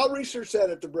 I'll research that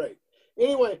at the break.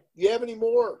 Anyway, do you have any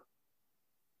more?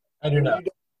 I do not.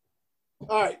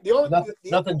 All right.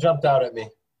 Nothing jumped out at me.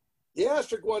 The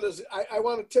asterisk one is I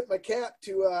want to tip my cap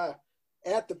to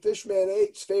at the Fishman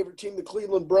 8's favorite team, the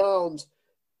Cleveland Browns,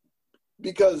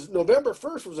 because November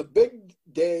 1st was a big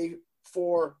day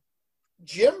for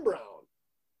Jim Brown,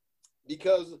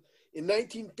 because in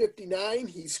 1959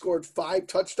 he scored 5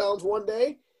 touchdowns one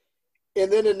day,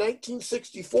 and then in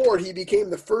 1964 he became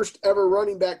the first ever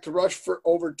running back to rush for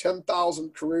over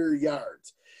 10,000 career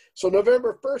yards. So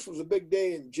November 1st was a big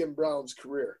day in Jim Brown's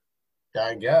career.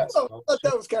 I guess. Well, I thought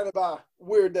that was kind of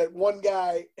weird that one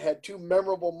guy had two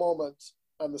memorable moments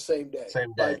on the same day.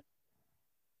 Same day.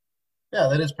 Yeah,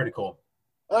 that is pretty cool.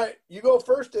 All right, you go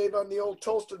first, Dave, on the old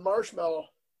toasted marshmallow.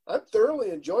 I'm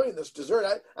thoroughly enjoying this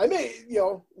dessert. I may,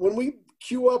 when we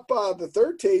queue up the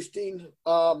third tasting,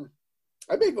 I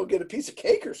may go get a piece of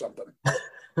cake or something.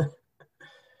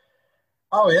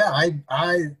 Oh yeah,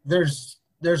 there's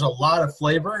a lot of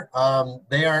flavor.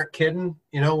 They aren't kidding,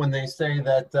 when they say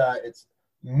that it's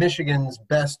Michigan's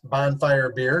best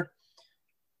bonfire beer.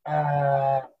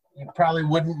 You probably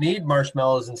wouldn't need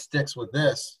marshmallows and sticks with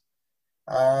this.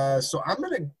 So I'm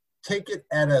going to take it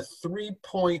at a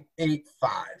 3.85.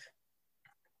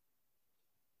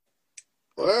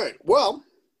 All right. Well,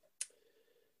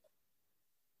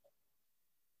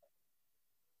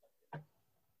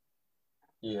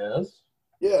 yes.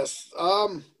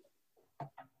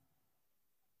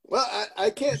 Well,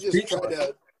 I can't just try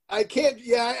to. I can't.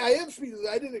 Yeah, I am speechless.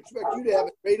 I didn't expect you to have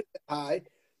it rated that high,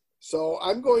 so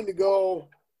I'm going to go.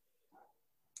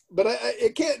 But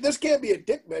it can't. This can't be a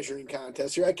dick measuring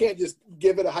contest here. I can't just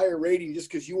give it a higher rating just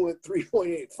because you went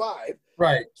 3.85.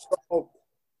 Right. So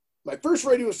my first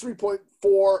rating was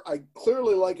 3.4. I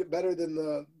clearly like it better than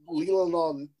the Leland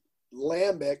on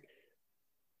Lambic.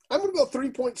 I'm going to go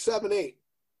 3.78.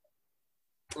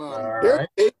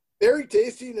 Very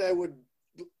tasty, and I would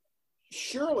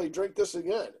surely drink this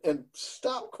again. And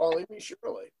stop calling me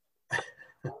Shirley.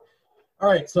 All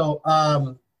right. So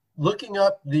looking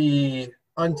up the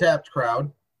Untapped crowd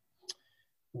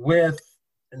with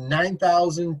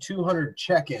 9,200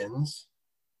 check-ins,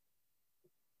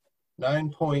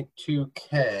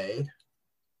 9.2K.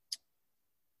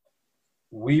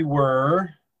 We were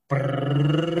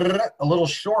a little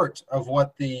short of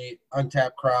what the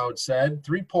Untapped crowd said,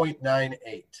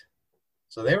 3.98.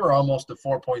 So they were almost a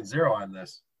 4.0 on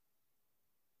this.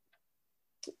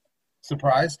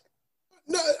 Surprised?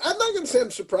 No, I'm not going to say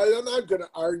I'm surprised. I'm not going to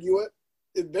argue it.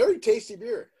 It's very tasty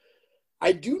beer.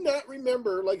 I do not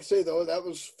remember, like I say, though, that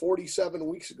was 47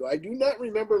 weeks ago. I do not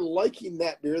remember liking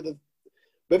that beer.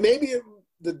 But maybe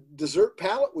the dessert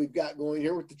palette we've got going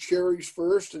here with the cherries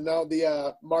first and now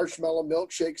the marshmallow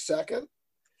milkshake second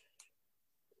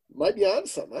might be on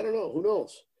something. I don't know. Who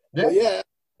knows? Yeah. But yeah,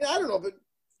 I don't know. But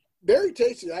very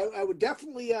tasty. I would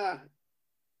definitely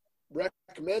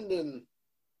recommend and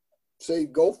say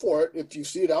go for it if you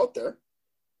see it out there.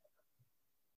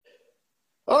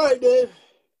 All right, Dave.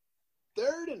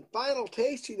 Third and final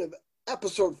tasting of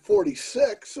episode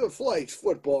 46 of Flights,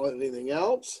 Football, and Anything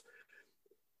Else.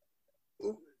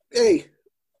 Hey,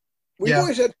 we've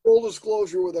always had full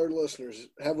disclosure with our listeners,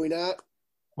 have we not?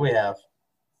 We have.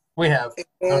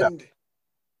 And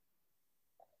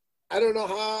I don't know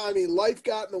how. I mean, life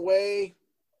got in the way.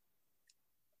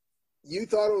 You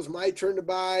thought it was my turn to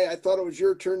buy. I thought it was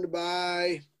your turn to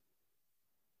buy.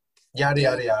 Yada,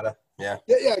 yada, yada. Yeah.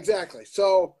 Yeah, exactly.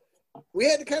 So we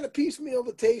had to kind of piecemeal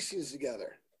the tastings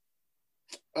together.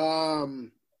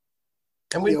 And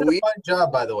we did a fine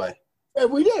job, by the way.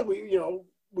 And we did.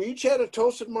 We each had a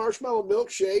toasted marshmallow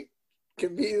milkshake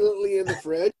conveniently in the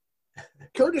fridge,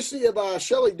 courtesy of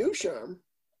Shelley Ducharme,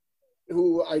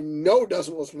 who I know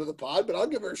doesn't listen to the pod, but I'll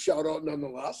give her a shout out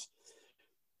nonetheless.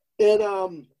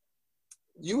 And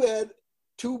you had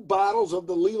 2 bottles of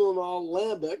the Leland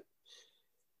Lambic,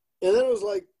 and then it was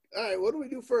like, all right, what do we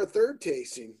do for a third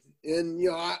tasting? And,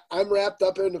 I'm wrapped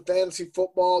up into fantasy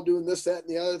football, doing this, that, and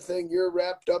the other thing. You're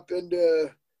wrapped up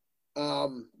into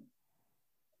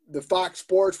the Fox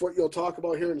Sports, what you'll talk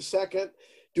about here in a second,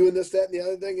 doing this, that, and the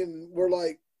other thing. And we're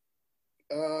like,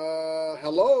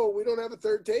 hello, we don't have a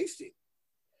third tasting.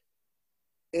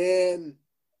 And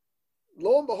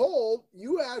lo and behold,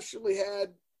 you actually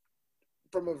had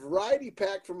from a variety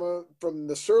pack from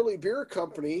the Surly Beer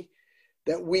Company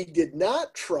that we did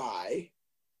not try.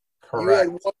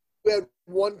 Correct. You had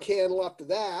one can left of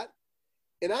that.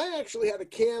 And I actually had a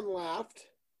can left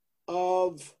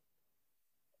of,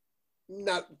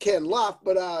 not can left,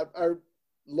 but our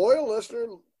loyal listener,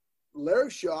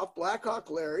 Larry Schaff, Blackhawk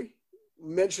Larry,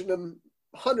 mentioned him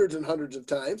hundreds and hundreds of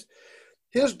times.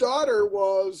 His daughter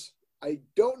was, I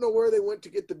don't know where they went to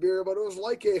get the beer, but it was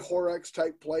like a Horex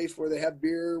type place where they have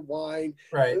beer, wine,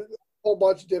 right, a whole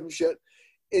bunch of different shit.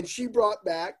 And she brought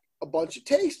back a bunch of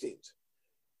tastings.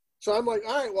 So I'm like,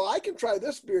 all right, well, I can try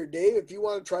this beer, Dave, if you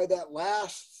want to try that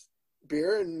last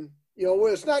beer. And,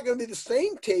 it's not going to be the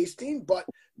same tasting, but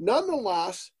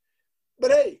nonetheless,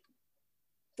 but hey,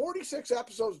 46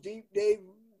 episodes deep, Dave,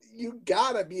 you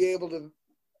got to be able to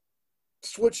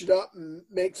switch it up and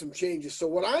make some changes. So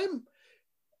what I'm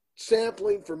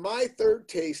sampling for my third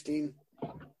tasting,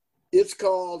 it's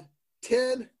called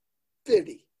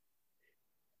 1050.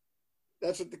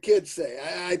 That's what the kids say.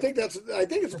 I think it's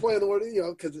playing the word,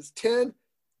 because it's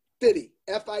 1050,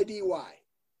 F-I-D-Y,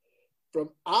 from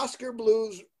Oscar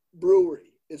Blues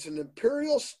Brewery. It's an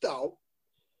imperial stout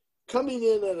coming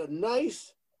in at a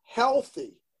nice,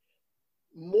 healthy,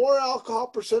 more alcohol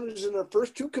percentage than our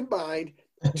first two combined,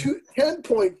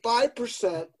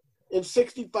 10.5% and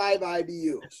 65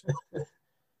 IBUs.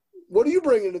 What are you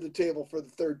bringing to the table for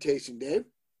the third tasting, Dave?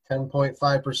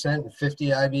 10.5% and 50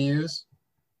 IBUs.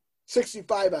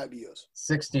 65 IBUs.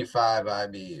 65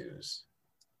 IBUs.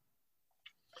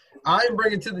 I'm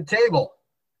bringing to the table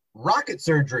Rocket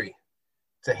Surgery.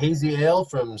 It's a hazy ale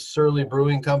from Surly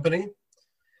Brewing Company,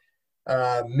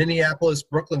 Minneapolis,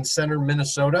 Brooklyn Center,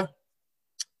 Minnesota.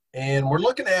 And we're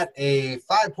looking at a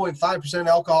 5.5%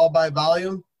 alcohol by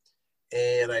volume,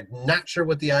 and I'm not sure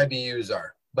what the IBUs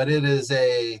are, but it is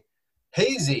a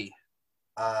hazy,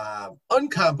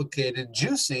 uncomplicated,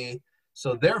 juicy,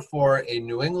 so therefore a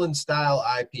New England style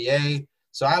IPA.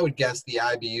 So I would guess the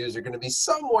IBUs are going to be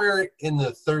somewhere in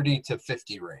the 30 to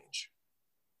 50 range.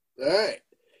 All right.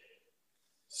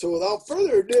 So without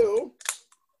further ado,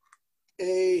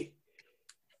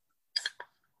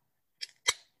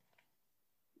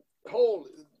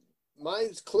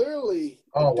 mine's clearly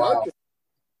wow.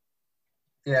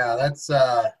 Yeah, that's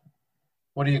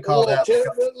what do you call that? There's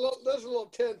a little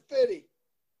 1050.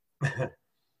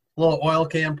 Little oil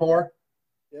can pour.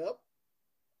 Yep.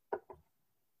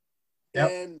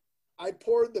 Yep. And I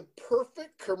poured the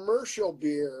perfect commercial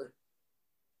beer,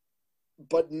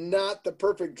 but not the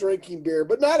perfect drinking beer,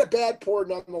 but not a bad pour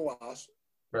nonetheless.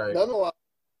 Right. Nonetheless,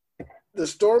 the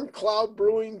Storm Cloud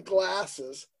Brewing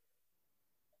glasses.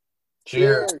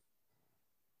 Cheers.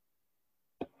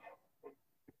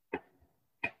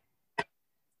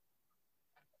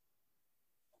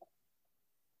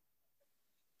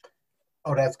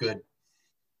 Oh, that's good.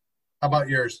 How about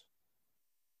yours?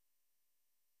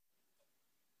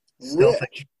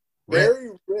 Rich.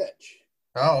 Very rich.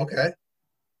 Oh, okay.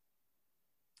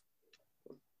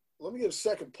 Let me get a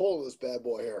second pull of this bad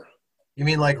boy here. You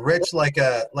mean like rich, like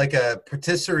a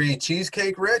patisserie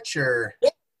cheesecake rich, or? Yeah.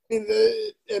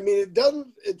 It doesn't.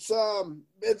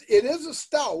 It is a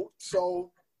stout,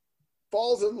 so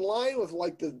falls in line with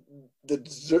like the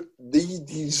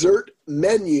dessert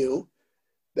menu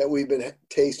that we've been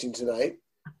tasting tonight.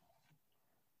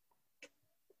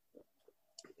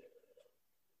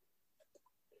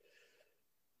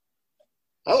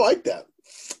 I like that.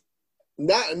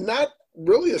 Not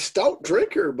really a stout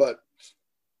drinker, but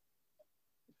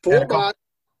full body.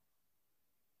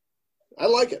 I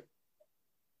like it.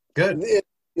 Good.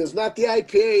 It's not the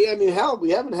IPA. I mean, hell, we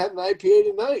haven't had an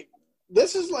IPA tonight.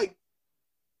 This is like,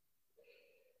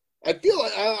 I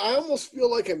almost feel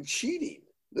like I'm cheating.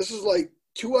 This is like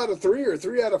 2 out of 3 or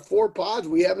 3 out of 4 pods.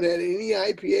 We haven't had any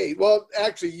IPA. Well,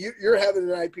 actually, you're having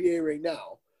an IPA right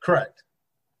now. Correct.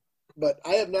 But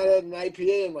I have not had an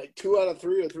IPA in like 2 out of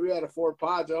 3 or 3 out of 4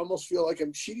 pods. I almost feel like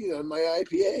I'm cheating on my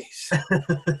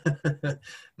IPAs.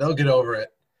 They'll get over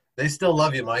it. They still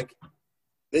love you, Mike.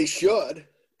 They should.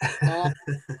 Yeah.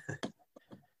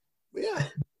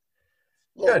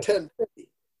 Little 1050.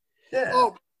 Yeah.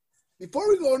 Oh, before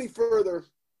we go any further,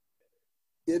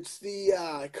 it's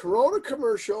the Corona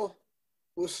commercial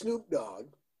with Snoop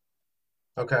Dogg.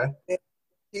 Okay. And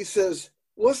he says,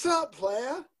 "What's up,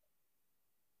 playa?"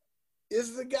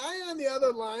 Is the guy on the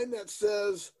other line that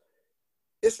says,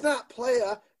 "It's not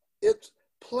playa, it's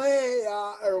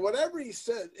playa," or whatever he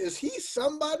said, is he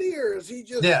somebody or is he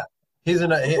just? Yeah, he's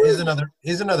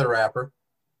another rapper.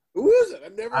 Who is it?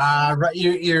 I've never seen. Right,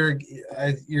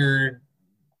 you're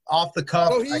off the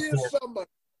cuff. So he is somebody.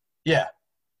 Yeah.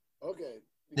 Okay.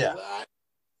 Yeah.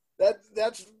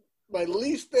 That's my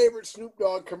least favorite Snoop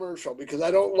Dogg commercial because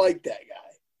I don't like that guy.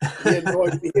 He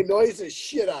annoys the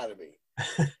shit out of me.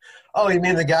 Oh, you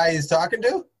mean the guy he's talking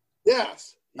to?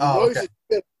 Yes. Okay.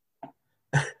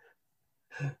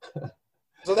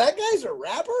 So that guy's a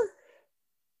rapper?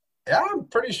 Yeah, I'm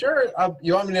pretty sure.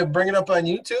 You want me to bring it up on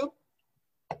YouTube?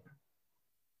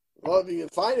 Well, if you can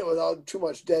find it without too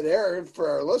much dead air for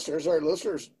our listeners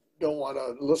don't want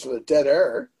to listen to dead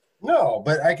air. No,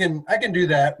 but I can do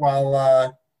that while.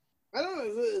 I don't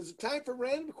know. Is it time for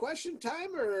random question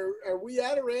time, or are we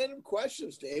out of random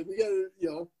questions, Dave? We got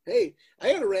to, hey,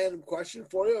 I got a random question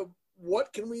for you.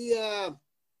 What can we,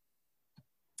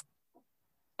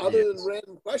 other than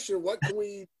random question, what can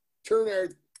we turn our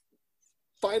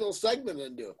final segment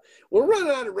into? We're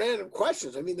running out of random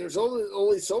questions. I mean, there's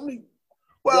only so many.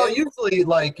 Well, usually,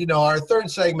 our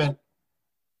third segment,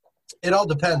 it all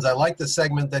depends. I like the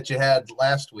segment that you had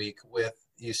last week with.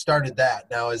 You started that.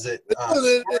 Now, is it? I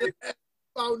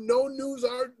found no news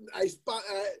art. I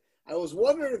was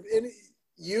wondering if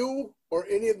you or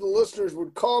any of the listeners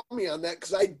would call me on that,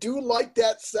 because I do like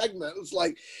that segment. It's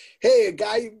like, hey, a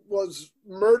guy was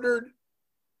murdered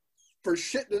for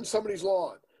shitting in somebody's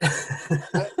lawn.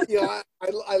 I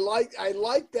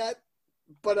like that,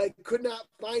 but I could not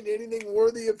find anything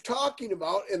worthy of talking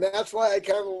about, and that's why I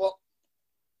kind of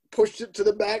pushed it to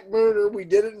the back burner. We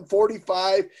did it in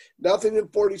 45, nothing in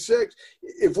 46.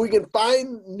 If we can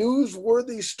find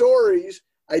newsworthy stories,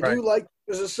 I do like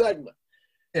it as a segment.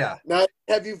 Yeah. Now,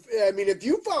 if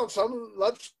you found something,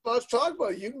 let's talk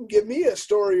about it. You can give me a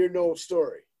story or no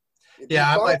story.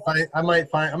 Yeah, I'm going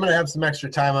to have some extra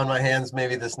time on my hands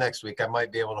maybe this next week. I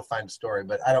might be able to find a story,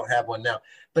 but I don't have one now.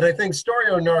 But I think story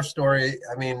or no story,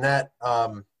 I mean,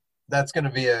 that's going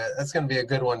to be a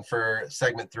good one for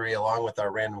segment 3, along with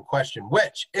our random question,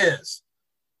 which is,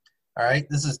 all right,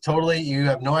 this is totally, you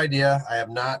have no idea. I have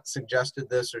not suggested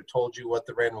this or told you what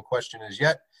the random question is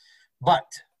yet, but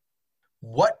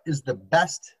what is the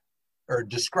best, or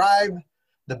describe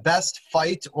the best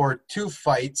fight or 2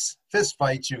 fights, fist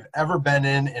fights you've ever been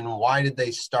in, and why did they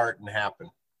start and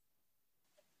happen?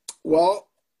 Well,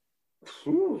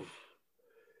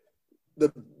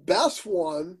 the best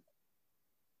one,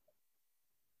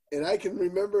 and I can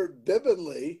remember it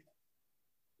vividly,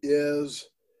 is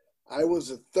I was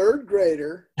a 3rd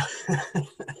grader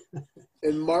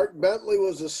and Mark Bentley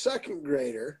was a 2nd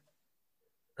grader.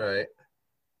 Right.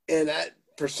 And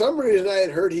for some reason I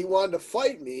had heard he wanted to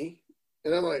fight me.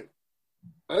 And I'm like,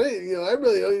 I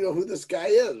really don't even know who this guy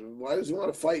is. Why does he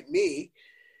want to fight me?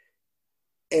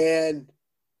 And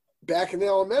back in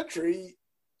elementary,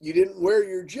 you didn't wear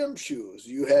your gym shoes.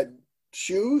 You had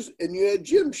shoes and you had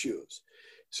gym shoes.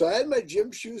 So I had my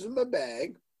gym shoes in my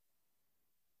bag.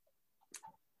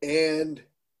 And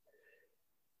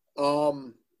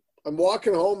I'm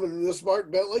walking home, and this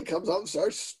Mark Bentley comes out and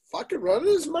starts fucking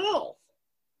running his mouth.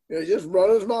 Just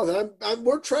running his mouth. And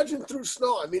we're trudging through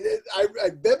snow. I mean, I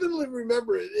vividly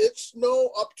remember it. It's snow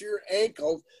up to your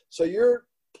ankles. So you're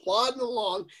plodding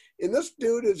along, and this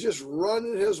dude is just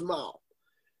running his mouth.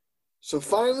 So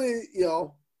finally,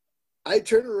 I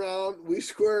turn around, we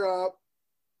square up,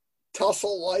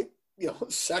 tussle like,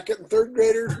 2nd and 3rd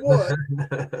graders would.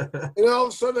 And all of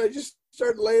a sudden, I just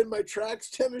started laying my Trax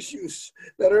tennis shoes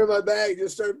that are in my bag,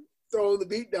 just started throwing the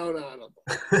beat down on him.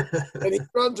 And he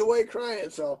runs away crying.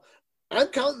 So I'm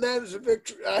counting that as a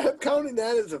victory. I'm counting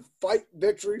that as a fight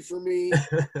victory for me.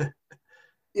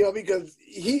 Because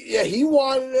he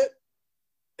wanted it.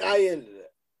 I ended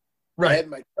it. Right. I had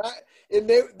my and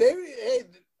they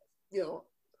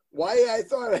why I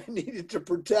thought I needed to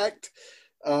protect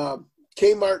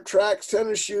Kmart Trax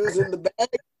tennis shoes in the bag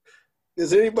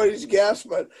is anybody's guess,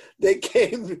 but they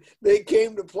came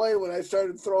to play when I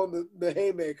started throwing the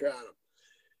haymaker on them.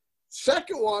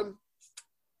 Second one,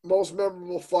 most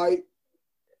memorable fight,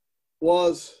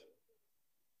 was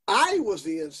I was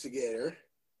the instigator.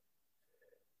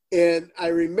 And I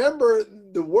remember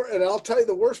and I'll tell you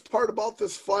the worst part about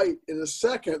this fight in a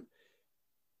second.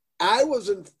 I was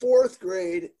in 4th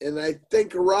grade, and I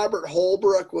think Robert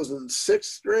Holbrook was in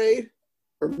 6th grade,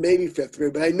 or maybe 5th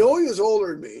grade, but I know he was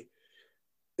older than me.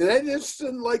 And I just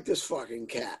didn't like this fucking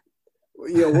cat.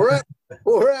 We're at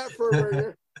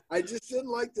Furburger. I just didn't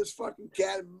like this fucking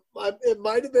cat. It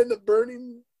might have been the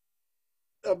burning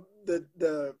of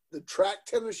the track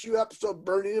tennis shoe episode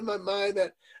burning in my mind,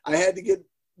 that I had to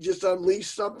just unleash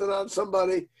something on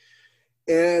somebody.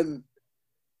 And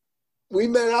we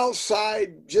met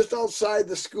outside, just outside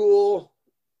the school.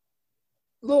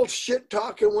 A little shit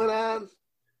talking went on.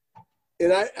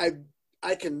 And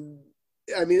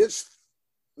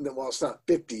it's not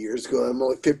 50 years ago. I'm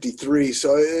only 53.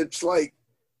 So it's like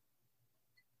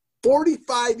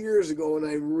 45 years ago, and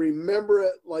I remember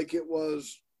it like it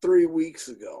was 3 weeks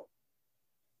ago.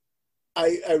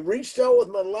 I reached out with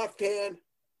my left hand,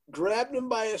 grabbed him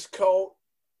by his coat,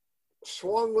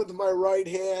 swung with my right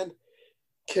hand,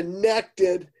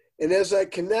 connected, and as I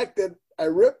connected, I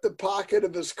ripped the pocket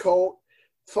of his coat.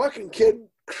 Fucking kid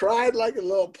cried like a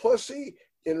little pussy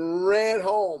and ran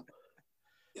home.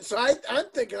 So I'm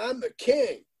thinking I'm the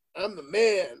king. I'm the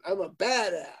man. I'm a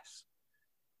badass.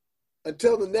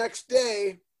 Until the next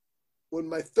day, when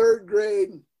my 3rd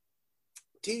grade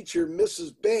teacher,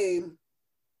 Mrs. Bain,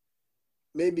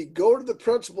 made me go to the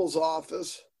principal's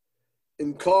office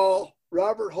and call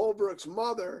Robert Holbrook's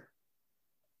mother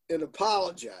and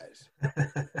apologize.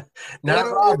 Not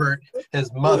Robert,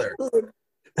 his mother.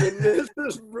 When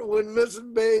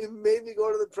Mrs. Bain made me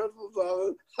go to the principal's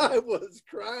office, I was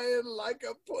crying like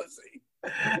a pussy.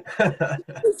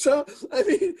 So, I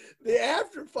mean, the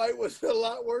after fight was a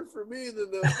lot worse for me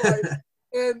than the fight.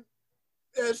 And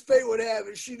as fate would have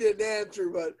it, she didn't answer,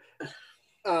 but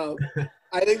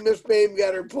I think Miss Bain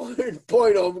got her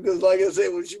point home because, like I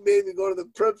said, when she made me go to the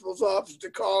principal's office to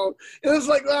call him, it was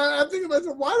like, I'm thinking to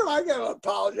myself, why do I got to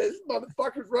apologize? This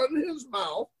motherfucker's running his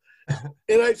mouth.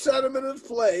 And I set him in his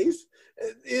place.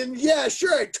 And yeah,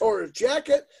 sure, I tore his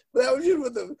jacket, but that was just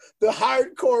with the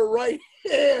hardcore right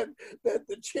hand that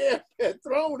the champ had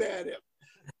thrown at him.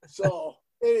 So,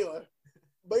 anyway.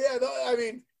 But yeah, no, I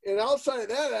mean, and outside of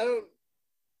that,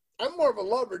 I'm more of a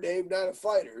lover, Dave, not a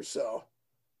fighter, so.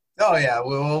 Oh yeah,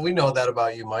 well we know that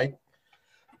about you, Mike.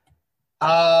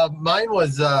 Mine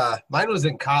was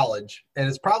in college, and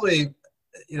it's probably,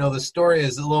 the story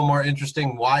is a little more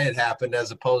interesting why it happened as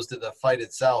opposed to the fight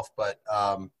itself. But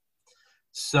I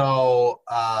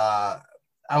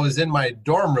was in my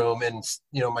dorm room, and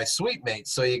my suite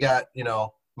mates. So you got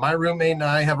my roommate and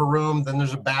I have a room. Then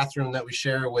there's a bathroom that we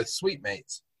share with suite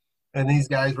mates, and these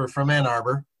guys were from Ann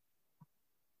Arbor,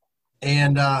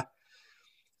 and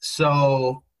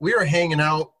so we were hanging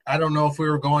out. I don't know if we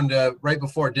were going to right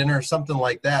before dinner or something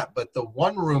like that, but the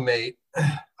one roommate,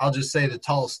 I'll just say the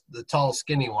tall,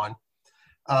 skinny one,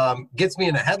 gets me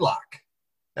in a headlock.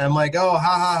 And I'm like, oh, ha,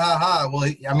 ha, ha, ha.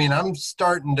 Well, I mean, I'm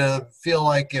starting to feel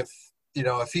like if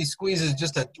he squeezes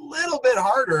just a little bit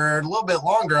harder or a little bit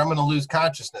longer, I'm going to lose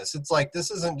consciousness. It's like,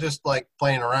 this isn't just like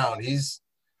playing around. He's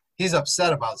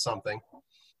upset about something.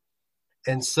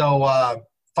 And so,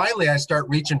 finally, I start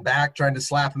reaching back, trying to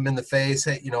slap him in the face.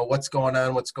 Hey, what's going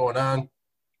on? What's going on?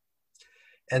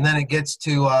 And then it gets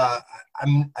to, I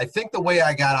think the way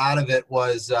I got out of it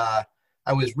was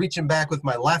I was reaching back with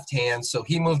my left hand. So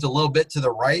he moved a little bit to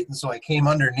the right. And so I came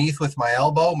underneath with my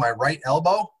right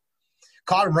elbow,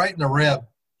 caught him right in the rib,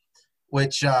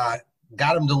 which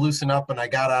got him to loosen up, and I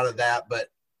got out of that. But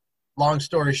long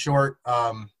story short,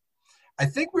 I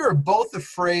think we were both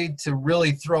afraid to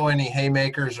really throw any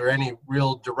haymakers or any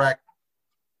real direct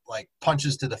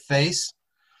punches to the face,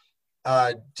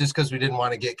 just because we didn't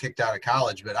want to get kicked out of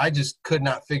college. But I just could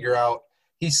not figure out.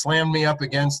 He slammed me up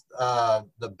against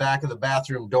the back of the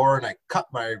bathroom door, and I cut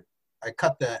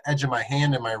the edge of my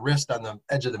hand and my wrist on the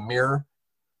edge of the mirror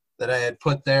that I had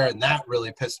put there, and that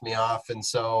really pissed me off. And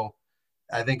so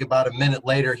I think about a minute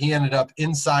later, he ended up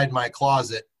inside my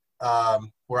closet,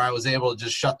 where I was able to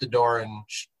just shut the door and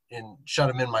shut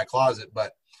him in my closet.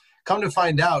 But come to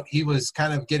find out, he was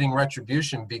kind of getting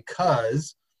retribution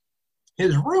because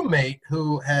his roommate,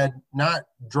 who had not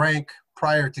drank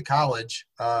prior to college,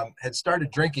 had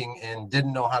started drinking and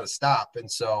didn't know how to stop. And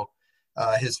so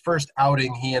his first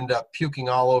outing, he ended up puking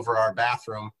all over our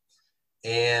bathroom.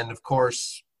 And, of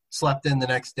course, slept in the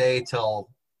next day till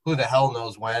who the hell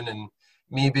knows when. And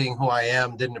me being who I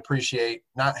am, didn't appreciate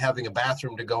not having a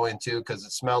bathroom to go into because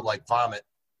it smelled like vomit.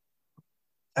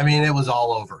 I mean, it was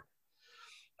all over.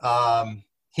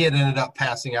 He had ended up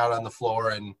passing out on the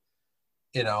floor and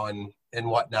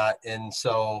whatnot. And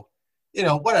so,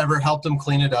 whatever, helped him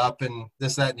clean it up and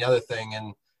this, that, and the other thing.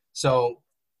 And so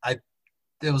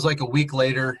it was like a week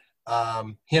later,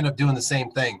 he ended up doing the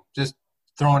same thing, just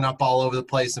throwing up all over the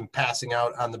place and passing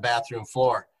out on the bathroom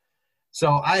floor.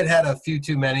 So I had a few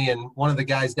too many, and one of the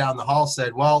guys down the hall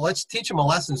said, well, let's teach him a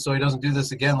lesson so he doesn't do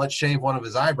this again. Let's shave one of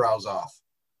his eyebrows off.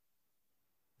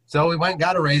 So we went and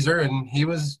got a razor, and he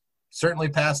was certainly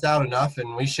passed out enough,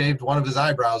 and we shaved one of his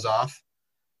eyebrows off.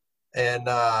 And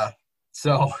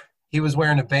so he was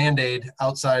wearing a Band-Aid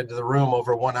outside the room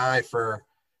over one eye for,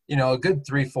 a good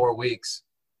 3-4 weeks.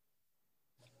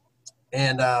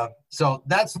 And so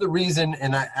that's the reason,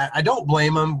 and I don't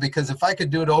blame him, because if I could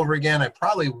do it over again, I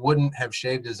probably wouldn't have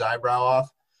shaved his eyebrow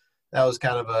off. That was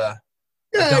kind of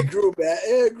it grew back.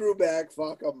 It grew back.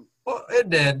 Fuck him. Well, it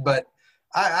did, but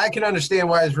I can understand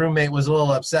why his roommate was a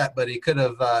little upset. But he could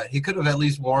have at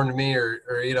least warned me, or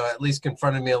at least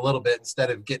confronted me a little bit instead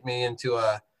of getting me into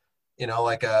a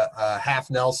half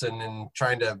Nelson and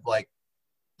trying to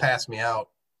pass me out.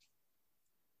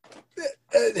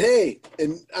 And hey,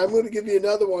 and I'm going to give you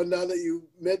another one now that you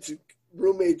mentioned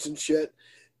roommates and shit.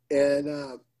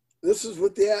 And this is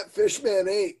with the Fishman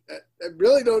 8. I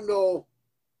really don't know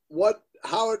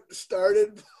how it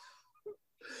started.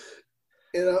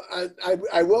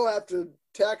 I will have to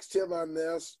text him on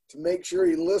this to make sure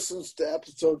he listens to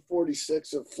episode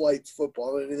 46 of Flights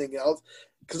Football and anything else,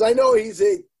 because I know he's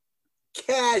a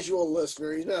casual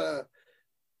listener. He's not a.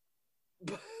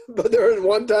 But there was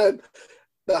one time,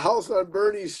 the house on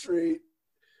Bernie Street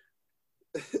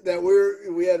that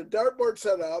we had a dartboard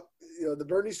set up. The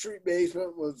Bernie Street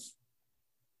basement was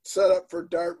set up for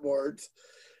dartboards,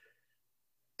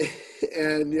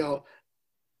 and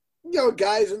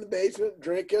guys in the basement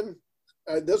drinking.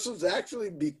 This was actually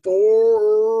before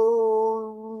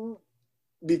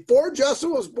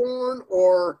Justin was born,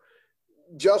 or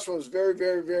Justin was very,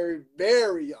 very, very,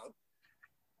 very young.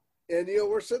 And,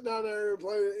 we're sitting down there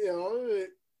playing,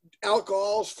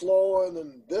 alcohol's flowing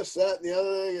and this, that, and the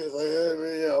other thing. It's like,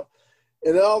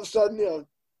 and then all of a sudden,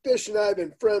 Fish and I have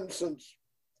been friends since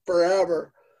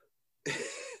forever. And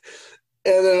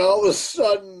then all of a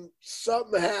sudden,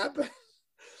 something happened.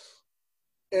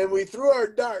 And we threw our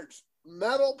darts,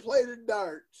 metal-plated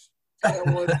darts, at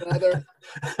one another,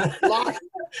 locked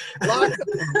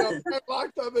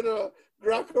up in a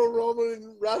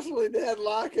Greco-Roman wrestling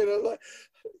headlock, and it was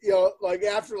like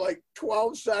after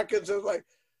 12 seconds, it was like,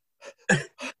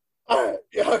 all right,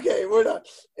 okay, we're done.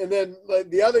 And then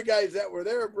the other guys that were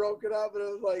there broke it up, and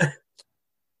it was like,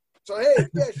 so hey,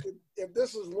 Fish, if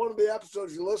this is one of the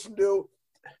episodes you listen to,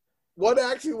 what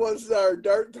actually was our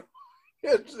dart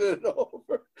incident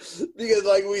over? Because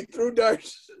we threw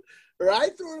darts. Or I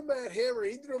threw him at him, or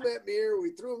he threw him at me, or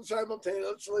we threw him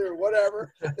simultaneously, or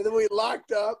whatever. And then we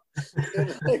locked up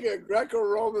in a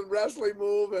Greco-Roman wrestling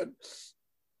move, and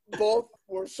both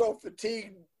were so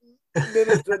fatigued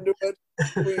minutes into it,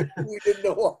 we didn't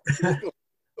know what to do.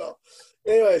 So,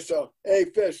 anyway, hey,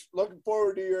 Fish, looking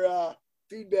forward to your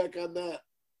feedback on that.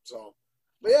 So,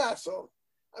 but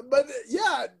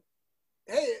yeah,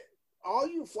 hey, all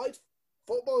you flight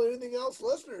football and anything else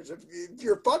listeners, if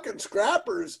you're fucking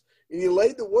scrappers, and you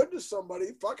laid the wood to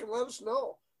somebody, fucking let us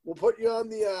know. We'll put you on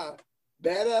the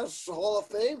Badass Hall of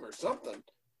Fame or something.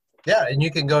 Yeah, and you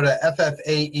can go to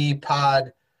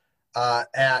FFAEpod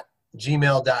at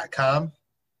gmail.com,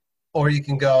 or you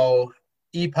can go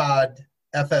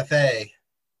EPODFFA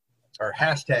or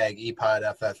hashtag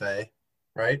EPODFFA,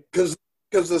 right? Because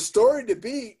the story to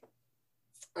beat,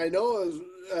 I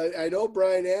know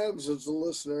Brian Adams is a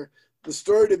listener. The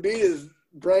story to beat is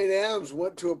Brian Adams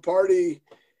went to a party.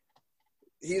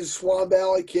 He's a Swan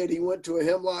Valley kid. He went to a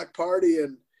Hemlock party,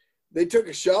 and they took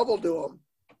a shovel to him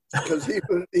because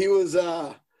he was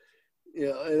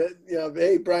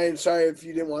hey, Brian, sorry if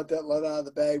you didn't want that let out of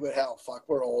the bag, but hell, fuck,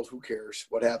 we're old. Who cares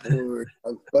what happened when we were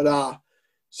young? But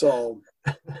so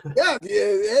yeah,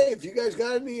 hey, if you guys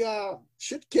got any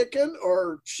shit kicking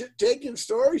or shit taking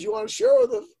stories you want to share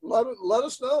with us, let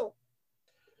us know.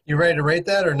 You ready to rate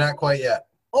that or not quite yet?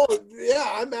 Oh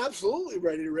yeah, I'm absolutely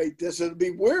ready to rate this. It'll be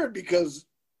weird because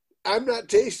I'm not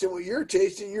tasting what you're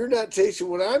tasting. You're not tasting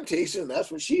what I'm tasting.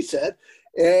 That's what she said.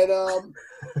 And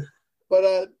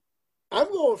but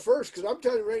I'm going first because I'm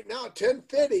telling you right now,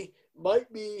 1050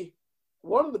 might be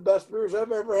one of the best beers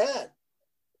I've ever had.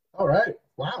 All right.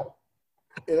 Wow.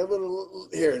 And I'm gonna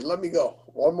let me go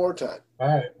one more time. All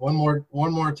right, one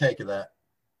more take of that.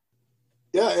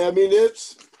 Yeah, I mean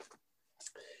it's.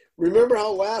 Remember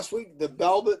how last week the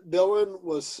Velvet Villain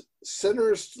was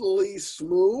sinisterly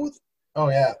smooth? Oh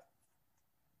yeah.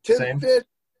 1050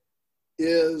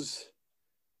 is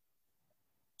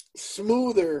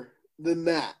smoother than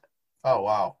that. Oh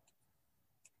wow.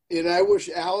 And I wish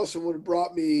Allison would have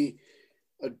brought me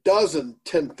a dozen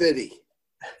 1050.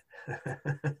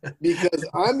 Because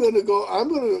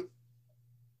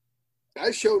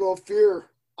I show no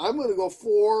fear. I'm going to go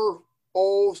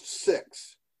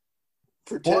 406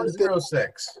 for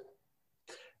 406.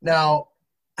 Now,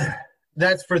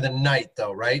 that's for the night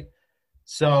though, right?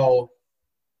 So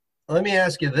let me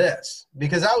ask you this,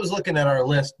 because I was looking at our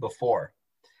list before.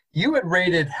 You had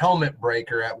rated Helmet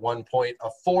Breaker at one point a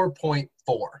 4.4.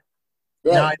 Right.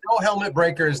 Now, I know Helmet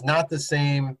Breaker is not the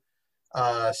same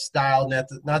style, not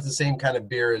the same kind of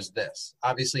beer as this.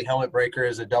 Obviously, Helmet Breaker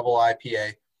is a double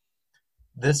IPA.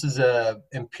 This is a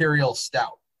Imperial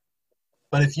Stout.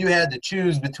 But if you had to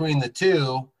choose between the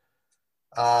two,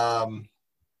 Helmet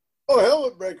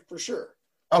Breaker for sure.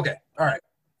 Okay, all right.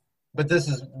 But this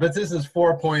is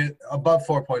above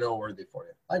 4.0 worthy for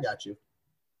you. I got you.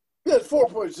 Yeah, it's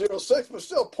 4.06, but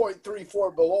still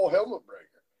 0.34 below Helmet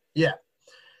Breaker. Yeah.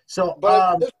 So,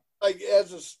 but this,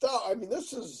 as a stout, I mean,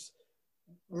 this is.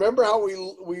 Remember how we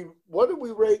what did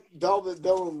we rate Velvet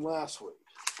Villain last week?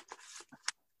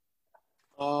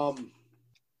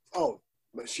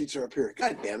 My sheets are up here.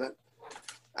 God damn it!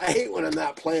 I hate when I'm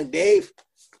not playing, Dave.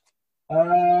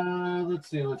 Let's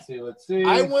see. We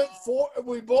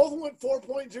both went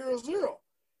 4.00.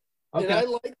 Okay. And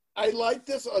I like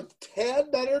this a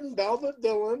tad better than Velvet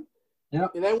Villain. Yeah.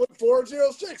 And I went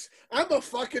 406. I'm a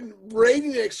fucking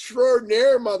rating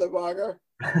extraordinaire, motherfucker.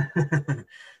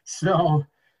 So,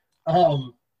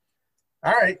 all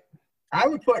right. I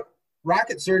would put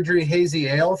Rocket Surgery Hazy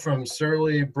Ale from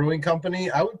Surly Brewing Company.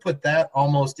 I would put that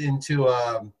almost into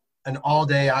an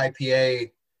all-day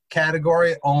IPA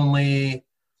category only,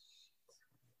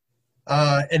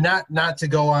 and not to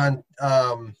go on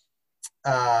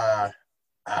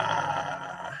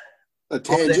A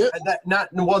tangent? Not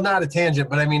a tangent,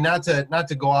 but I mean, not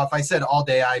to go off. I said all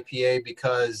day IPA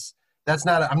because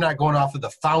I'm not going off of the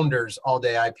founders all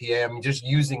day IPA. I'm just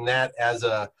using that as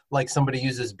like somebody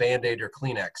uses Band-Aid or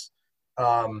Kleenex.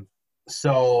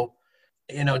 So,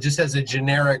 just as a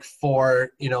generic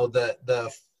for,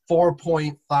 the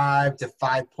 4.5 to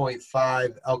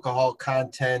 5.5 alcohol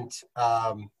content,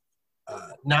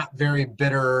 not very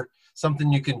bitter,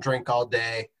 something you can drink all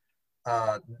day.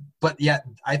 But yet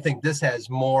I think this has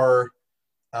more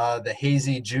the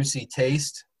hazy, juicy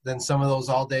taste than some of those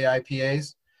all day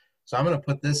IPAs. So I'm going to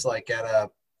put this like at a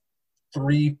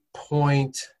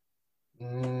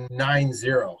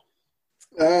 3.90.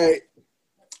 All right.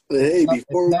 Hey,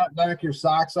 before not knock your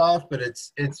socks off, but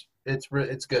it's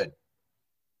good.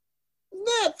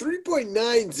 Nah,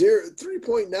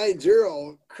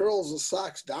 3.90 curls the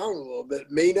socks down a little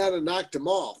bit. May not have knocked them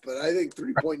off, but I think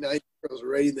 3.90 is a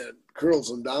rating that curls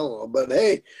them down a little. But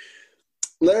hey,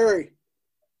 Larry,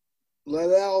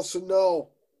 let Allison know,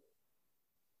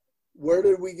 where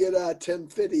did we get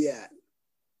 1050 at?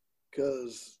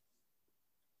 Because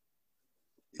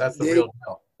that's the real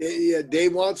deal. Yeah,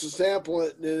 Dave wants to sample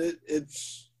it, and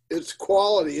it's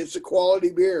quality. It's a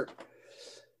quality beer.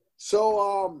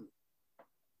 So,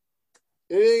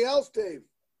 anything else, Dave?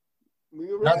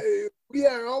 We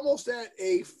are almost at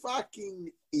a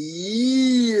fucking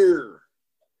year.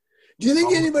 Do you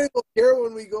think anybody will care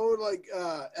when we go like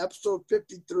episode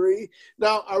 53?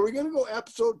 Now, are we going to go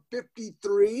episode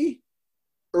 53,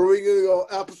 or are we going to go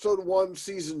episode 1,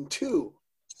 season 2?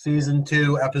 Season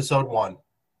 2, episode 1.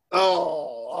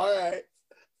 Oh, all right.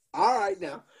 All right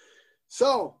now.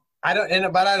 So I don't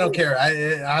care.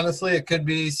 Honestly, it could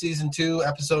be season 2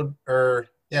 episode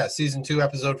season 2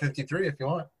 episode 53 if you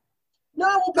want.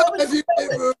 No, we'll probably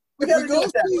if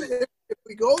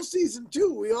we go season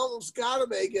 2, we almost gotta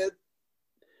make it.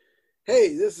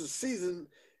 Hey, this is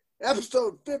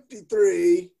episode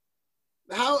 53.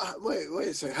 Wait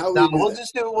a second.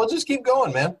 We'll just keep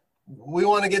going, man. We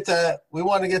want to get to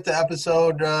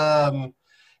episode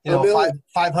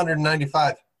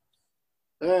 595.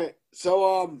 All right.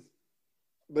 So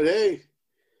but hey,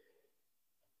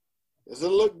 as I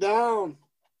look down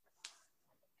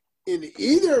in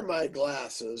either of my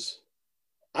glasses,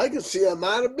 I can see I'm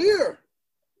out of beer.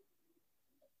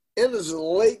 And as the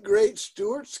late great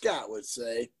Stuart Scott would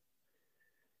say,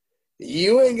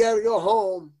 you ain't got to go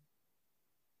home,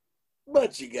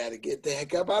 but you got to get the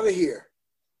heck up out of here.